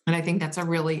 And I think that's a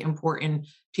really important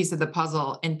piece of the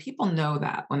puzzle. And people know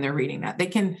that when they're reading that. They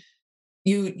can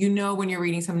you know when you're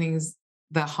reading something's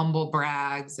the humble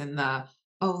brags and the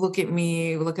oh look at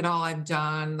me, look at all I've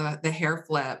done, the hair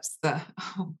flips, the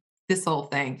oh, this whole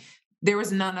thing. There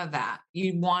was none of that.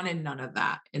 You wanted none of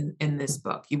that in this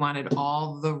book. You wanted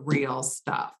all the real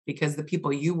stuff because the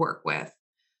people you work with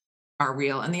are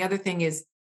real. And the other thing is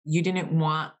you didn't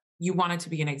want you wanted to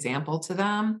be an example to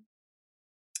them.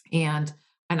 And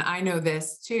and I know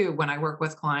this too when I work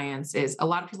with clients is a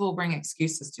lot of people bring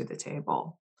excuses to the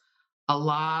table. A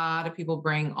lot of people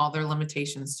bring all their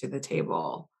limitations to the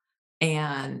table.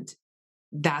 And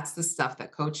that's the stuff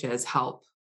that coaches help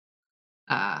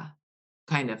uh,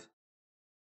 kind of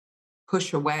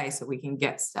push away so we can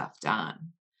get stuff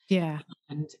done. Yeah.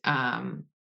 And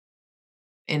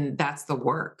and that's the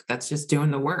work. That's just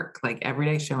doing the work, like every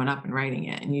day showing up and writing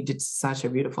it. And you did such a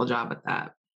beautiful job at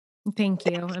that. Thank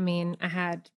you. I mean, I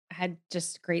had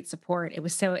just great support.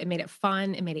 It made it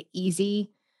fun, it made it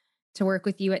easy to work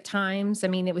with you at times. I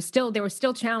mean, there were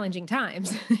still challenging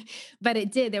times,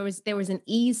 but there was an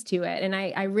ease to it. And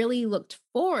I really looked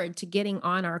forward to getting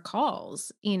on our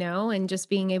calls, and just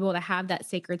being able to have that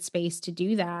sacred space to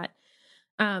do that.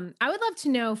 I would love to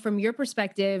know from your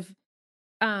perspective,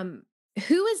 um,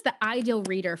 who is the ideal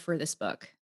reader for this book?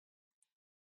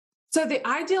 So the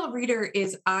ideal reader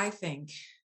is, I think,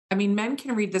 I mean, men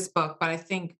can read this book, but I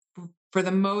think for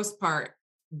the most part,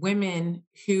 women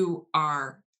who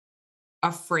are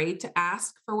afraid to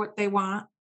ask for what they want,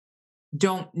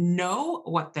 don't know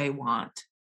what they want,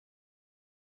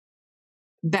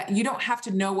 that you don't have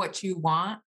to know what you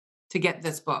want to get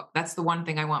this book. That's the one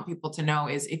thing I want people to know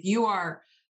is if you are,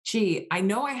 gee, I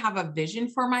know I have a vision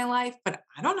for my life, but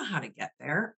I don't know how to get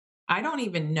there. I don't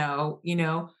even know,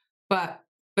 but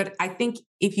I think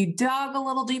if you dug a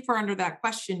little deeper under that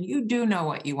question, you do know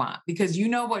what you want because you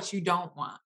know what you don't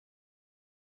want.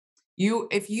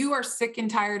 If you are sick and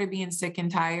tired of being sick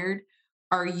and tired,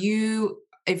 are you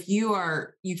if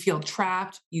you feel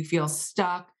trapped, you feel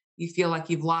stuck, you feel like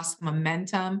you've lost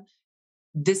momentum,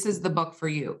 this is the book for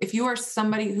you. If you are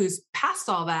somebody who's past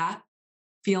all that,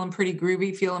 feeling pretty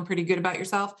groovy, feeling pretty good about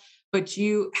yourself, but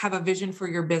you have a vision for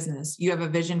your business, you have a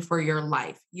vision for your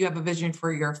life, you have a vision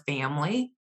for your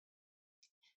family,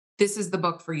 this is the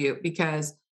book for you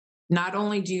because not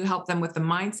only do you help them with the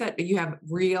mindset, but you have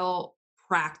real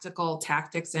practical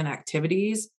tactics and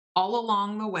activities all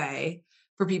along the way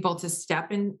for people to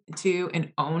step into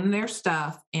and own their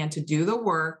stuff and to do the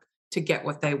work to get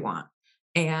what they want.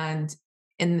 And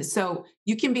and so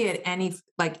you can be at any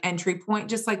like entry point,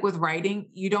 just like with writing,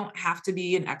 you don't have to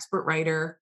be an expert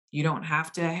writer. You don't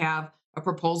have to have a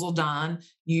proposal done.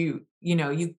 You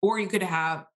could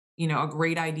have, a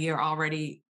great idea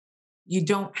already. You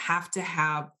don't have to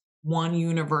have one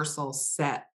universal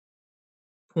set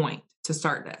point to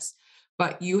start this,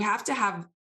 but you have to have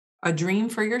a dream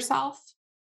for yourself.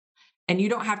 And you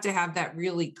don't have to have that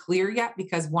really clear yet,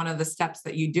 because one of the steps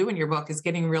that you do in your book is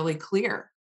getting really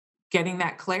clear, getting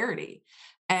that clarity.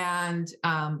 And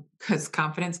because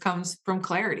confidence comes from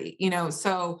clarity,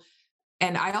 so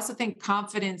and I also think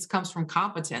confidence comes from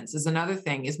competence is another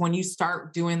thing is when you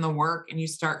start doing the work and you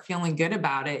start feeling good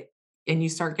about it and you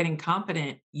start getting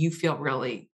competent, you feel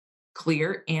really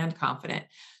clear and confident.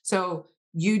 So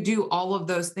you do all of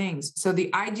those things. So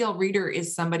the ideal reader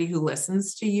is somebody who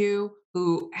listens to you,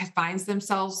 who finds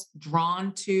themselves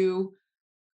drawn to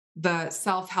the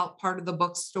self-help part of the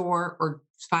bookstore or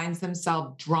finds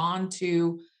themselves drawn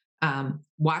to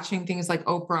watching things like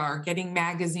Oprah or getting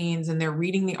magazines and they're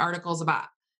reading the articles about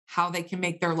how they can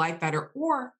make their life better.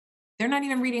 Or they're not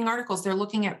even reading articles, they're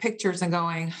looking at pictures and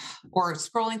going, or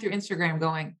scrolling through Instagram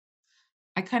going,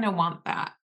 I kind of want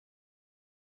that.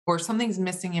 Or something's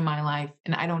missing in my life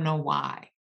and I don't know why.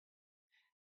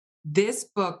 This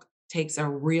book takes a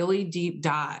really deep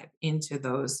dive into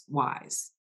those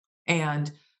whys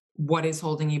and what is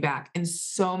holding you back. And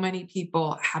so many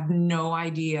people have no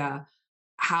idea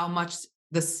how much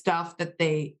the stuff that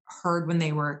they heard when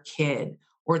they were a kid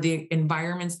or the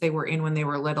environments they were in when they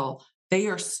were little, they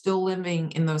are still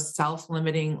living in those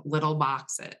self-limiting little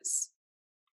boxes.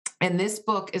 And this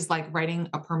book is like writing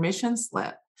a permission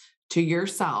slip to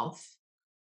yourself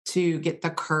to get the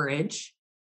courage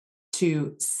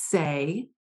to say,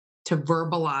 to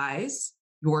verbalize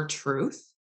your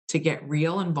truth, to get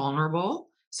real and vulnerable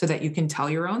so that you can tell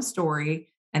your own story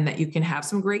and that you can have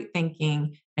some great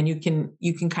thinking, and you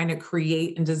can kind of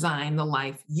create and design the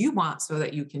life you want so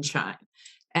that you can shine.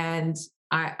 And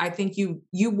I think you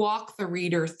walk the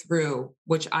reader through,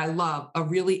 which I love, a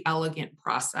really elegant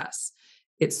process.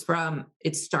 It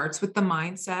starts with the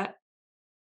mindset,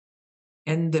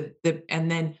 and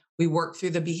and then we work through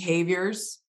the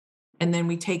behaviors, and then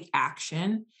we take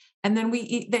action, and then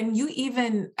then you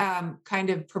even kind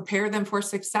of prepare them for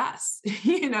success.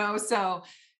 So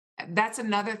that's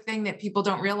another thing that people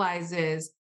don't realize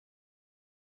is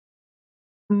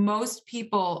most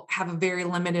people have a very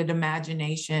limited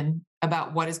imagination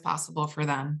about what is possible for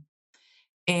them.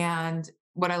 And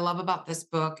what I love about this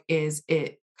book is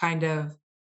it kind of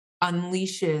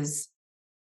unleashes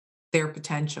their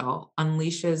potential,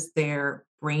 unleashes their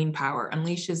brain power,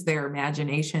 unleashes their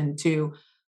imagination to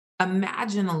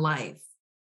imagine a life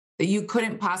that you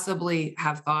couldn't possibly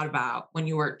have thought about when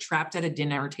you were trapped at a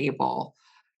dinner table,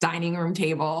 dining room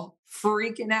table,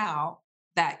 freaking out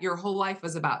that your whole life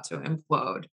was about to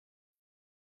implode.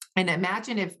 And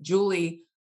imagine if Julie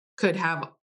could have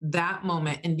that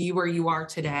moment and be where you are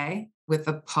today with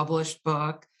a published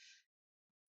book.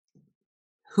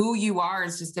 Who you are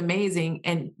is just amazing.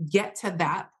 And get to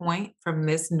that point from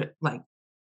this like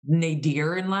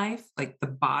nadir in life, like the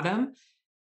bottom,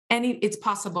 it's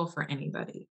possible for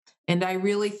anybody. And I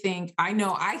really think, I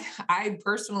know I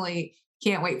personally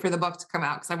can't wait for the book to come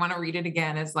out because I want to read it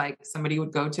again as like somebody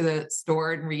would go to the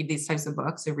store and read these types of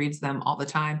books. Who reads them all the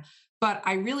time. But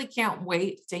I really can't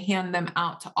wait to hand them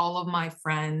out to all of my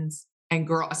friends and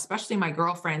especially my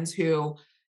girlfriends who,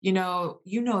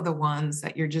 the ones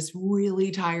that you're just really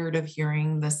tired of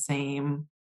hearing the same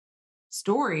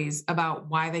stories about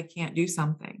why they can't do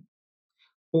something,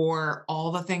 or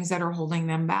all the things that are holding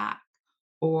them back,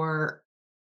 or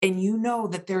and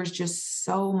that there's just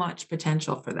so much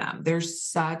potential for them. There's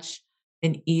such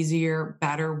an easier,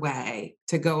 better way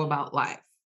to go about life.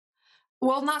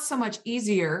 Well, not so much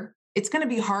easier. It's going to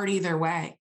be hard either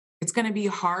way. It's going to be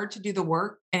hard to do the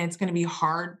work, and it's going to be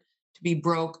hard to be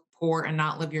broke, poor, and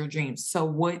not live your dreams.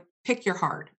 So pick your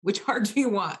hard. Which hard do you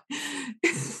want?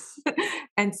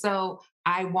 And so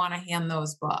I want to hand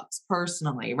those books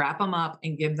personally, wrap them up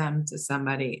and give them to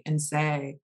somebody and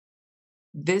say,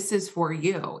 this is for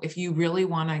you. If you really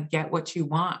want to get what you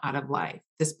want out of life,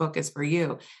 this book is for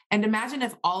you. And imagine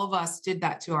if all of us did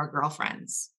that to our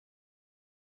girlfriends,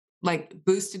 like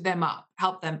boosted them up,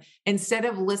 helped them instead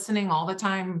of listening all the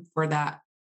time for that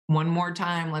one more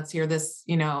time. Let's hear this,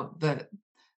 the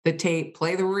tape,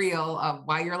 play the reel of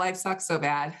why your life sucks so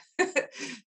bad.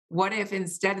 What if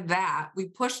instead of that, we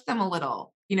pushed them a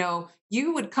little?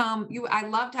 You would come, I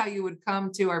loved how you would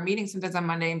come to our meeting sometimes on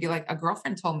Monday and be like, a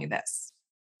girlfriend told me this.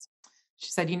 She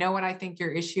said, you know what I think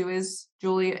your issue is,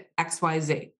 Julie?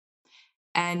 XYZ.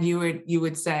 And you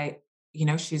would say,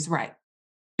 she's right.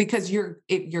 Because your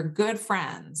good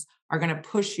friends are going to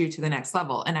push you to the next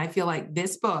level. And I feel like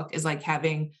this book is like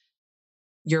having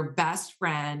your best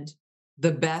friend,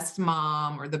 the best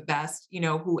mom, or the best,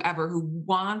 whoever who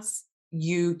wants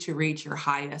you to reach your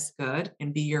highest good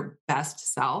and be your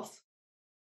best self.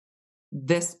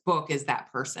 This book is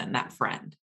that person, that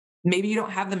friend. Maybe you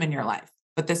don't have them in your life,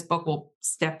 but this book will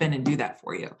step in and do that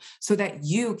for you so that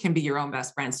you can be your own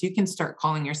best friend. So you can start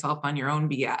calling yourself on your own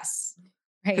BS.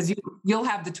 Right. Because you'll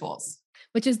have the tools.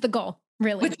 Which is the goal,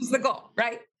 really. Which is the goal,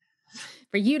 right?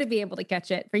 For you to be able to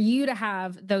catch it, for you to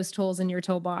have those tools in your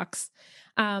toolbox.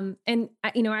 And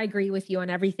I agree with you on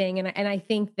everything. And I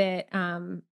think that,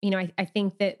 I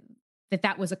think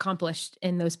that was accomplished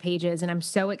in those pages. And I'm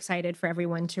so excited for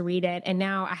everyone to read it. And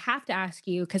now I have to ask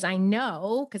you, because I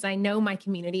know my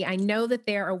community, I know that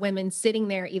there are women sitting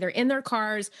there either in their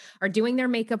cars or doing their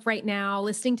makeup right now,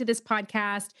 listening to this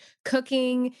podcast,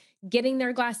 cooking, getting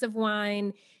their glass of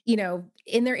wine,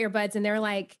 in their earbuds. And they're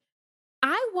like,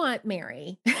 I want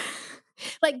Mary.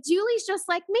 Like Julie's just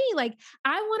like me. Like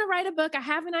I want to write a book. I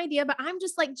have an idea, but I'm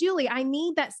just like Julie. I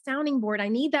need that sounding board. I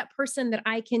need that person that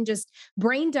I can just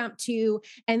brain dump to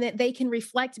and that they can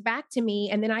reflect back to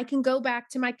me. And then I can go back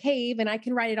to my cave and I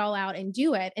can write it all out and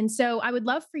do it. And so I would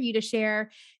love for you to share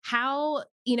how,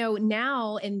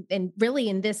 now and really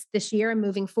in this year and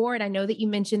moving forward. I know that you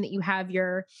mentioned that you have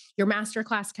your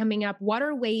masterclass coming up. What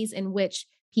are ways in which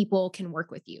people can work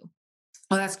with you?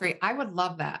 Oh, that's great. I would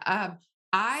love that.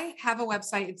 I have a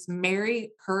website. It's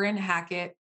Mary Curran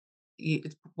Hackett.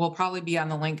 It will probably be on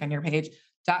the link on your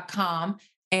page.com.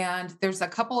 And there's a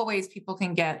couple of ways people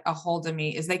can get a hold of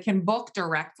me is they can book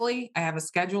directly. I have a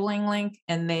scheduling link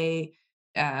and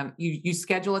you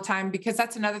schedule a time, because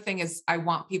that's another thing is I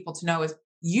want people to know is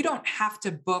you don't have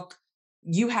to book.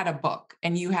 You had a book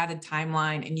and you had a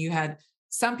timeline and you had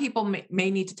Some people may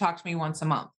need to talk to me once a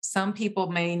month. Some people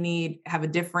may have a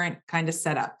different kind of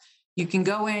setup. You can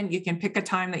go in, you can pick a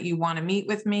time that you want to meet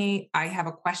with me. I have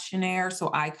a questionnaire,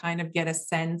 so I kind of get a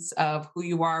sense of who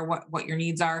you are, what your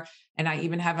needs are. And I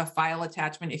even have a file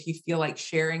attachment if you feel like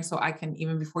sharing. So I can,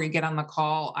 even before you get on the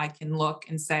call, I can look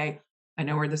and say, I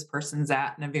know where this person's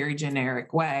at in a very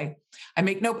generic way. I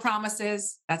make no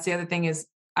promises. That's the other thing is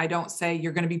I don't say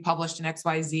you're going to be published in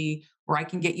XYZ or I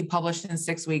can get you published in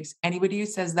 6 weeks. Anybody who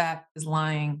says that is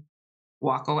lying.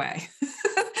 Walk away.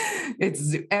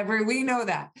 We know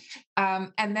that.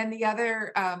 And then the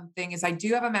other thing is I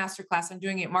do have a master class. I'm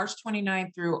doing it March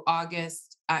 29th through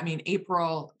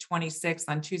April 26th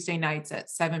on Tuesday nights at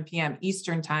 7 p.m.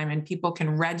 Eastern time. And people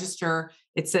can register.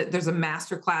 There's a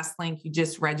master class link. You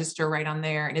just register right on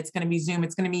there and it's going to be Zoom.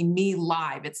 It's going to be me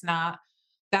live.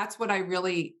 That's what I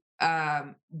really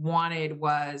wanted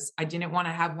was I didn't want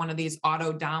to have one of these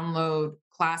auto download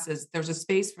classes. There's a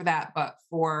space for that, but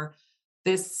for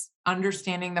this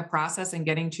understanding the process and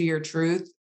getting to your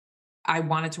truth, I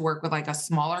wanted to work with like a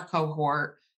smaller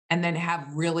cohort and then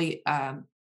have really an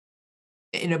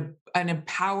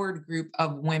empowered group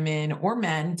of women or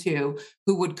men too,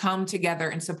 who would come together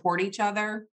and support each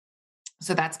other.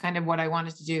 So that's kind of what I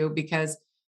wanted to do because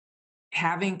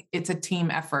it's a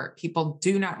team effort. People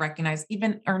do not recognize,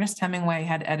 even Ernest Hemingway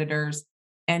had editors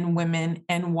and women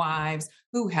and wives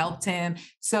who helped him.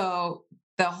 So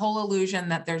the whole illusion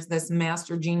that there's this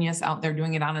master genius out there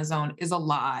doing it on his own is a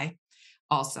lie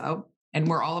also. And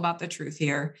we're all about the truth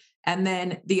here. And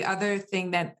then the other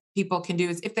thing that people can do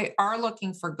is if they are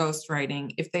looking for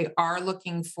ghostwriting, if they are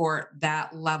looking for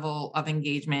that level of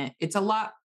engagement, it's a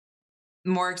lot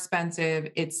more expensive.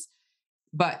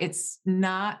 But it's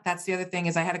not, that's the other thing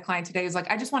is I had a client today who's like,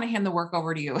 I just want to hand the work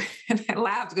over to you. And I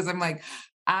laughed because I'm like,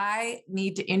 I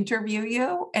need to interview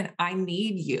you and I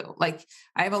need you. Like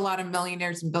I have a lot of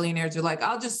millionaires and billionaires who are like,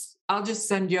 I'll just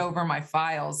send you over my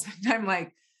files. And I'm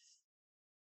like,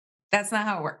 that's not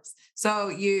how it works.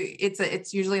 So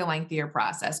it's usually a lengthier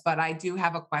process, but I do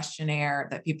have a questionnaire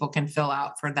that people can fill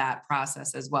out for that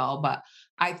process as well. But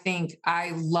I think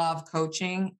I love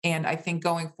coaching and I think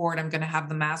going forward, I'm going to have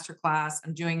the masterclass.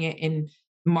 I'm doing it in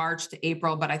March to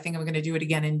April, but I think I'm going to do it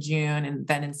again in June and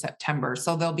then in September.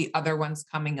 So there'll be other ones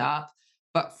coming up,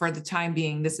 but for the time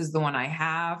being, this is the one I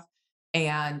have.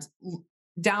 And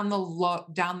down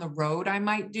the road, I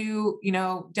might do,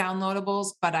 downloadables.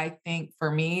 But I think for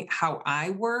me, how I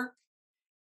work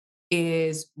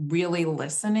is really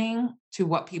listening to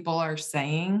what people are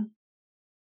saying.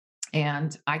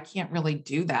 And I can't really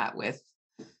do that with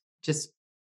just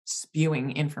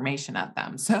spewing information at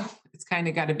them. So it's kind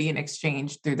of got to be an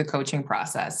exchange through the coaching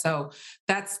process. So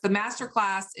that's the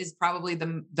masterclass is probably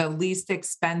the least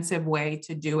expensive way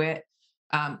to do it,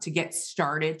 to get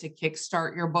started, to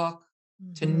kickstart your book,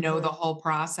 to know the whole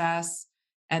process.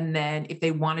 And then if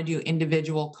they want to do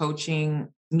individual coaching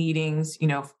meetings,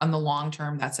 on the long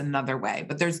term, that's another way.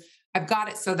 But I've got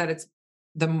it so that it's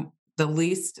the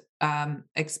least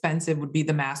expensive would be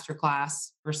the masterclass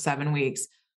for 7 weeks,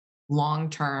 long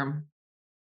term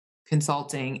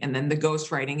consulting, and then the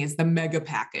ghostwriting is the mega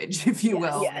package, if you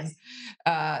will. Yes.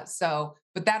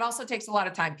 But that also takes a lot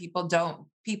of time.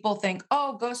 People think,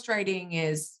 oh, ghostwriting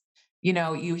is, you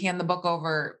hand the book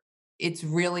over. It's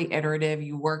really iterative.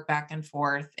 You work back and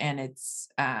forth, and it's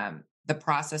the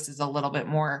process is a little bit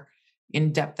more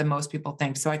in depth than most people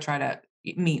think. So I try to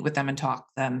meet with them and talk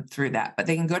them through that. But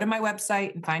they can go to my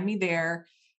website and find me there.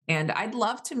 And I'd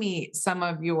love to meet some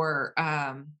of your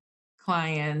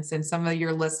clients and some of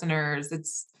your listeners.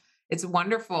 It's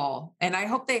wonderful. And I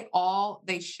hope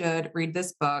they should read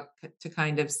this book to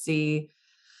kind of see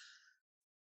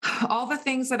all the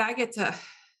things that I get to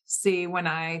see when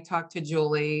I talk to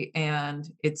Julie, and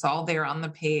it's all there on the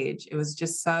page. It was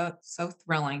just so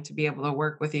thrilling to be able to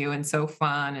work with you and so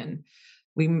fun. And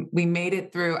we made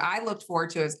it through. I looked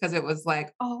forward to it because it was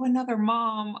like, oh, another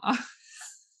mom.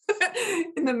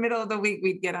 In the middle of the week,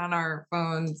 we'd get on our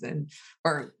phones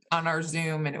or on our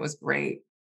Zoom, and it was great.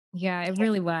 Yeah, it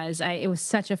really was. It was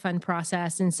such a fun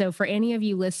process. And so for any of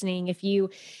you listening, if you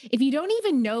don't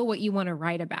even know what you want to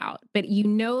write about, but you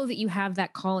know that you have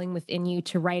that calling within you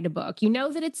to write a book, you know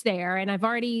that it's there. And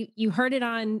you heard it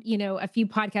on, a few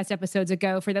podcast episodes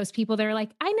ago for those people that are like,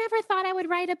 I never thought I would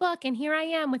write a book. And here I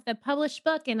am with a published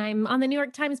book and I'm on the New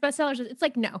York Times bestsellers. It's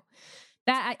like, no.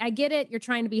 That I get it. You're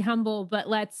trying to be humble, but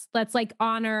let's like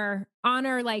honor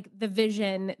like the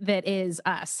vision that is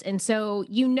us. And so,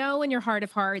 in your heart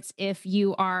of hearts, if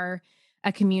you are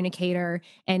a communicator,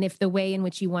 and if the way in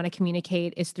which you want to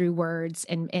communicate is through words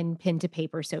and pen to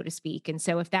paper, so to speak. And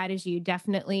so if that is you,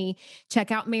 definitely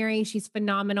check out Mary. She's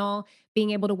phenomenal.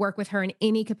 Being able to work with her in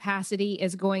any capacity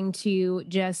is going to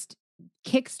just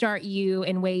kickstart you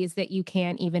in ways that you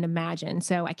can't even imagine.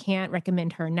 So I can't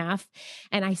recommend her enough.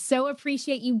 And I so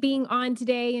appreciate you being on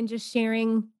today and just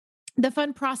sharing the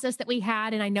fun process that we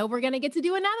had. And I know we're going to get to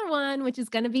do another one, which is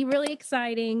going to be really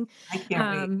exciting. I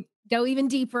can't wait. Go even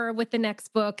deeper with the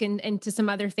next book and to some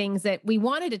other things that we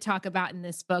wanted to talk about in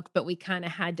this book, but we kind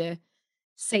of had to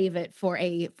save it for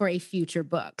a future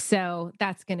book. So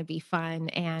that's going to be fun.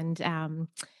 And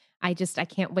I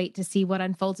can't wait to see what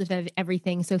unfolds with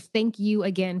everything. So thank you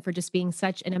again for just being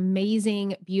such an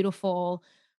amazing, beautiful,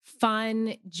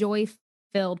 fun,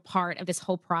 joy-filled part of this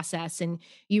whole process. And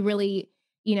you really,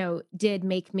 did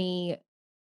make me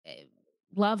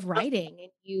love writing.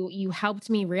 And you helped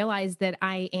me realize that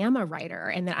I am a writer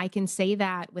and that I can say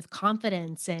that with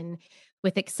confidence and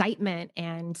with excitement.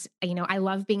 And, I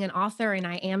love being an author, and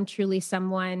I am truly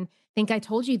someone, I think I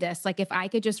told you this, like if I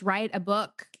could just write a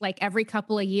book like every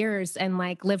couple of years and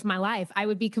like live my life, I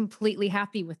would be completely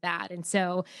happy with that. And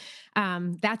so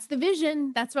that's the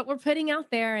vision. That's what we're putting out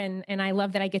there. And I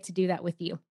love that I get to do that with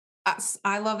you.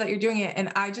 I love that you're doing it.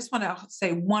 And I just want to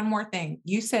say one more thing.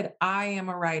 You said, I am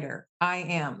a writer. I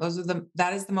am.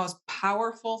 That is the most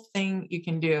powerful thing you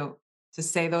can do, to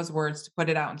say those words, to put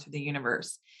it out into the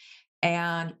universe.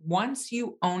 And once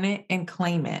you own it and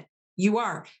claim it, you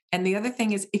are. And the other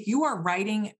thing is, if you are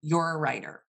writing, you're a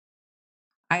writer.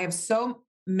 I have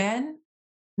men,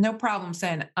 no problem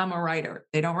saying I'm a writer.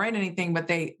 They don't write anything, but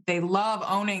they love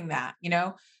owning that,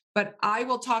 But I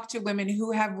will talk to women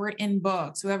who have written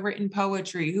books, who have written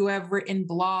poetry, who have written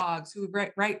blogs, who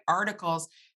write articles,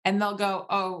 and they'll go,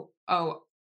 oh,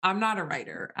 I'm not a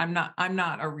writer. I'm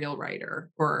not a real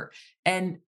writer.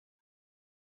 And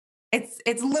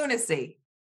it's lunacy.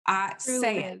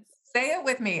 Say it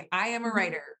with me. I am a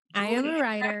writer. I am a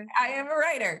writer. I am a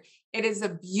writer. It is a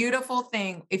beautiful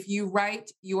thing. If you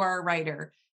write, you are a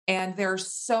writer. And there are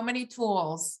so many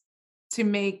tools to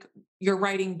make your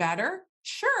writing better.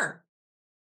 Sure.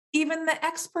 Even the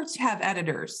experts have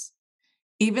editors.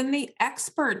 Even the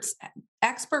expert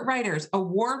writers,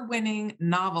 award-winning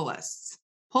novelists,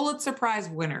 Pulitzer Prize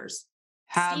winners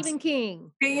have Stephen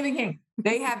King.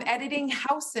 They have editing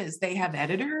houses. They have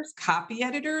editors, copy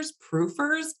editors,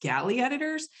 proofers, galley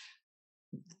editors.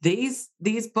 These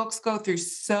books go through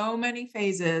so many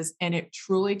phases, and it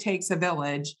truly takes a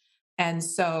village. And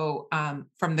so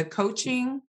from the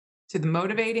coaching to the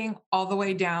motivating, all the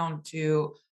way down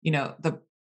to,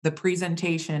 the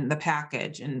presentation, the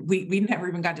package. And we never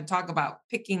even got to talk about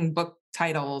picking book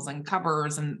titles and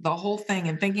covers and the whole thing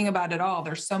and thinking about it all.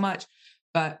 There's so much,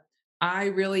 but I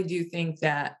really do think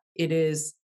that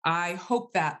I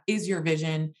hope that is your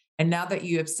vision. And now that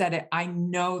you have said it, I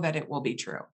know that it will be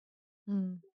true.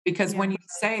 Because when you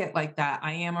say it like that,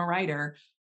 I am a writer,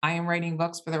 I am writing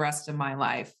books for the rest of my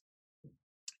life.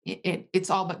 It's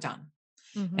all but done.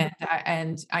 Mm-hmm.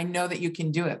 And I know that you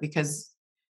can do it, because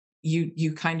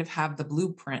you kind of have the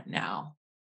blueprint now,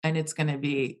 and it's going to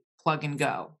be plug and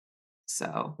go.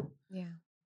 So yeah,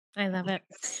 I love it.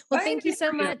 Well, thank you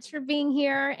so much for being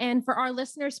here. And for our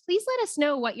listeners, please let us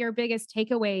know what your biggest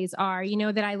takeaways are. You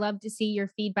know that I love to see your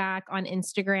feedback on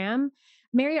Instagram.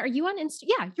 Mary, are you on Instagram?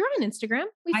 Yeah, you're on Instagram.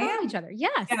 We follow each other.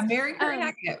 Yes. Yeah, Mary, Curran,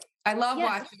 Hackett. I love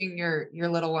watching your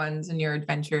little ones and your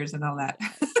adventures and all that.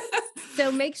 So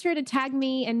make sure to tag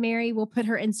me, and Mary will put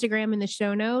her Instagram in the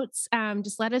show notes.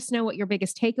 Just let us know what your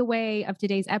biggest takeaway of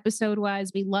today's episode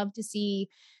was. We love to see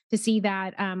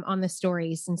that on the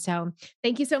stories. And so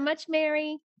thank you so much,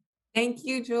 Mary. Thank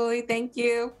you, Julie. Thank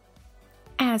you.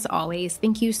 As always,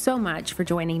 thank you so much for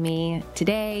joining me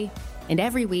today and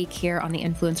every week here on the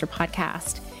Influencer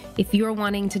Podcast. If you're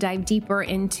wanting to dive deeper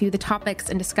into the topics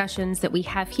and discussions that we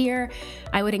have here,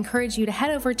 I would encourage you to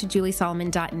head over to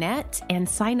juliesolomon.net and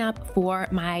sign up for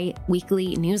my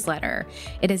weekly newsletter.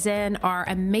 It is in our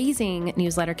amazing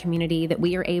newsletter community that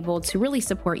we are able to really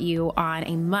support you on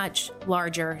a much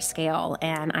larger scale.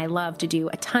 And I love to do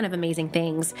a ton of amazing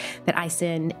things that I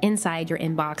send inside your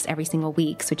inbox every single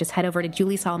week. So just head over to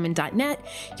juliesolomon.net.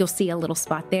 You'll see a little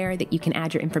spot there that you can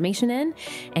add your information in,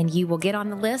 and you will get on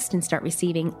the list and start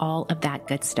receiving all of that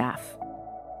good stuff.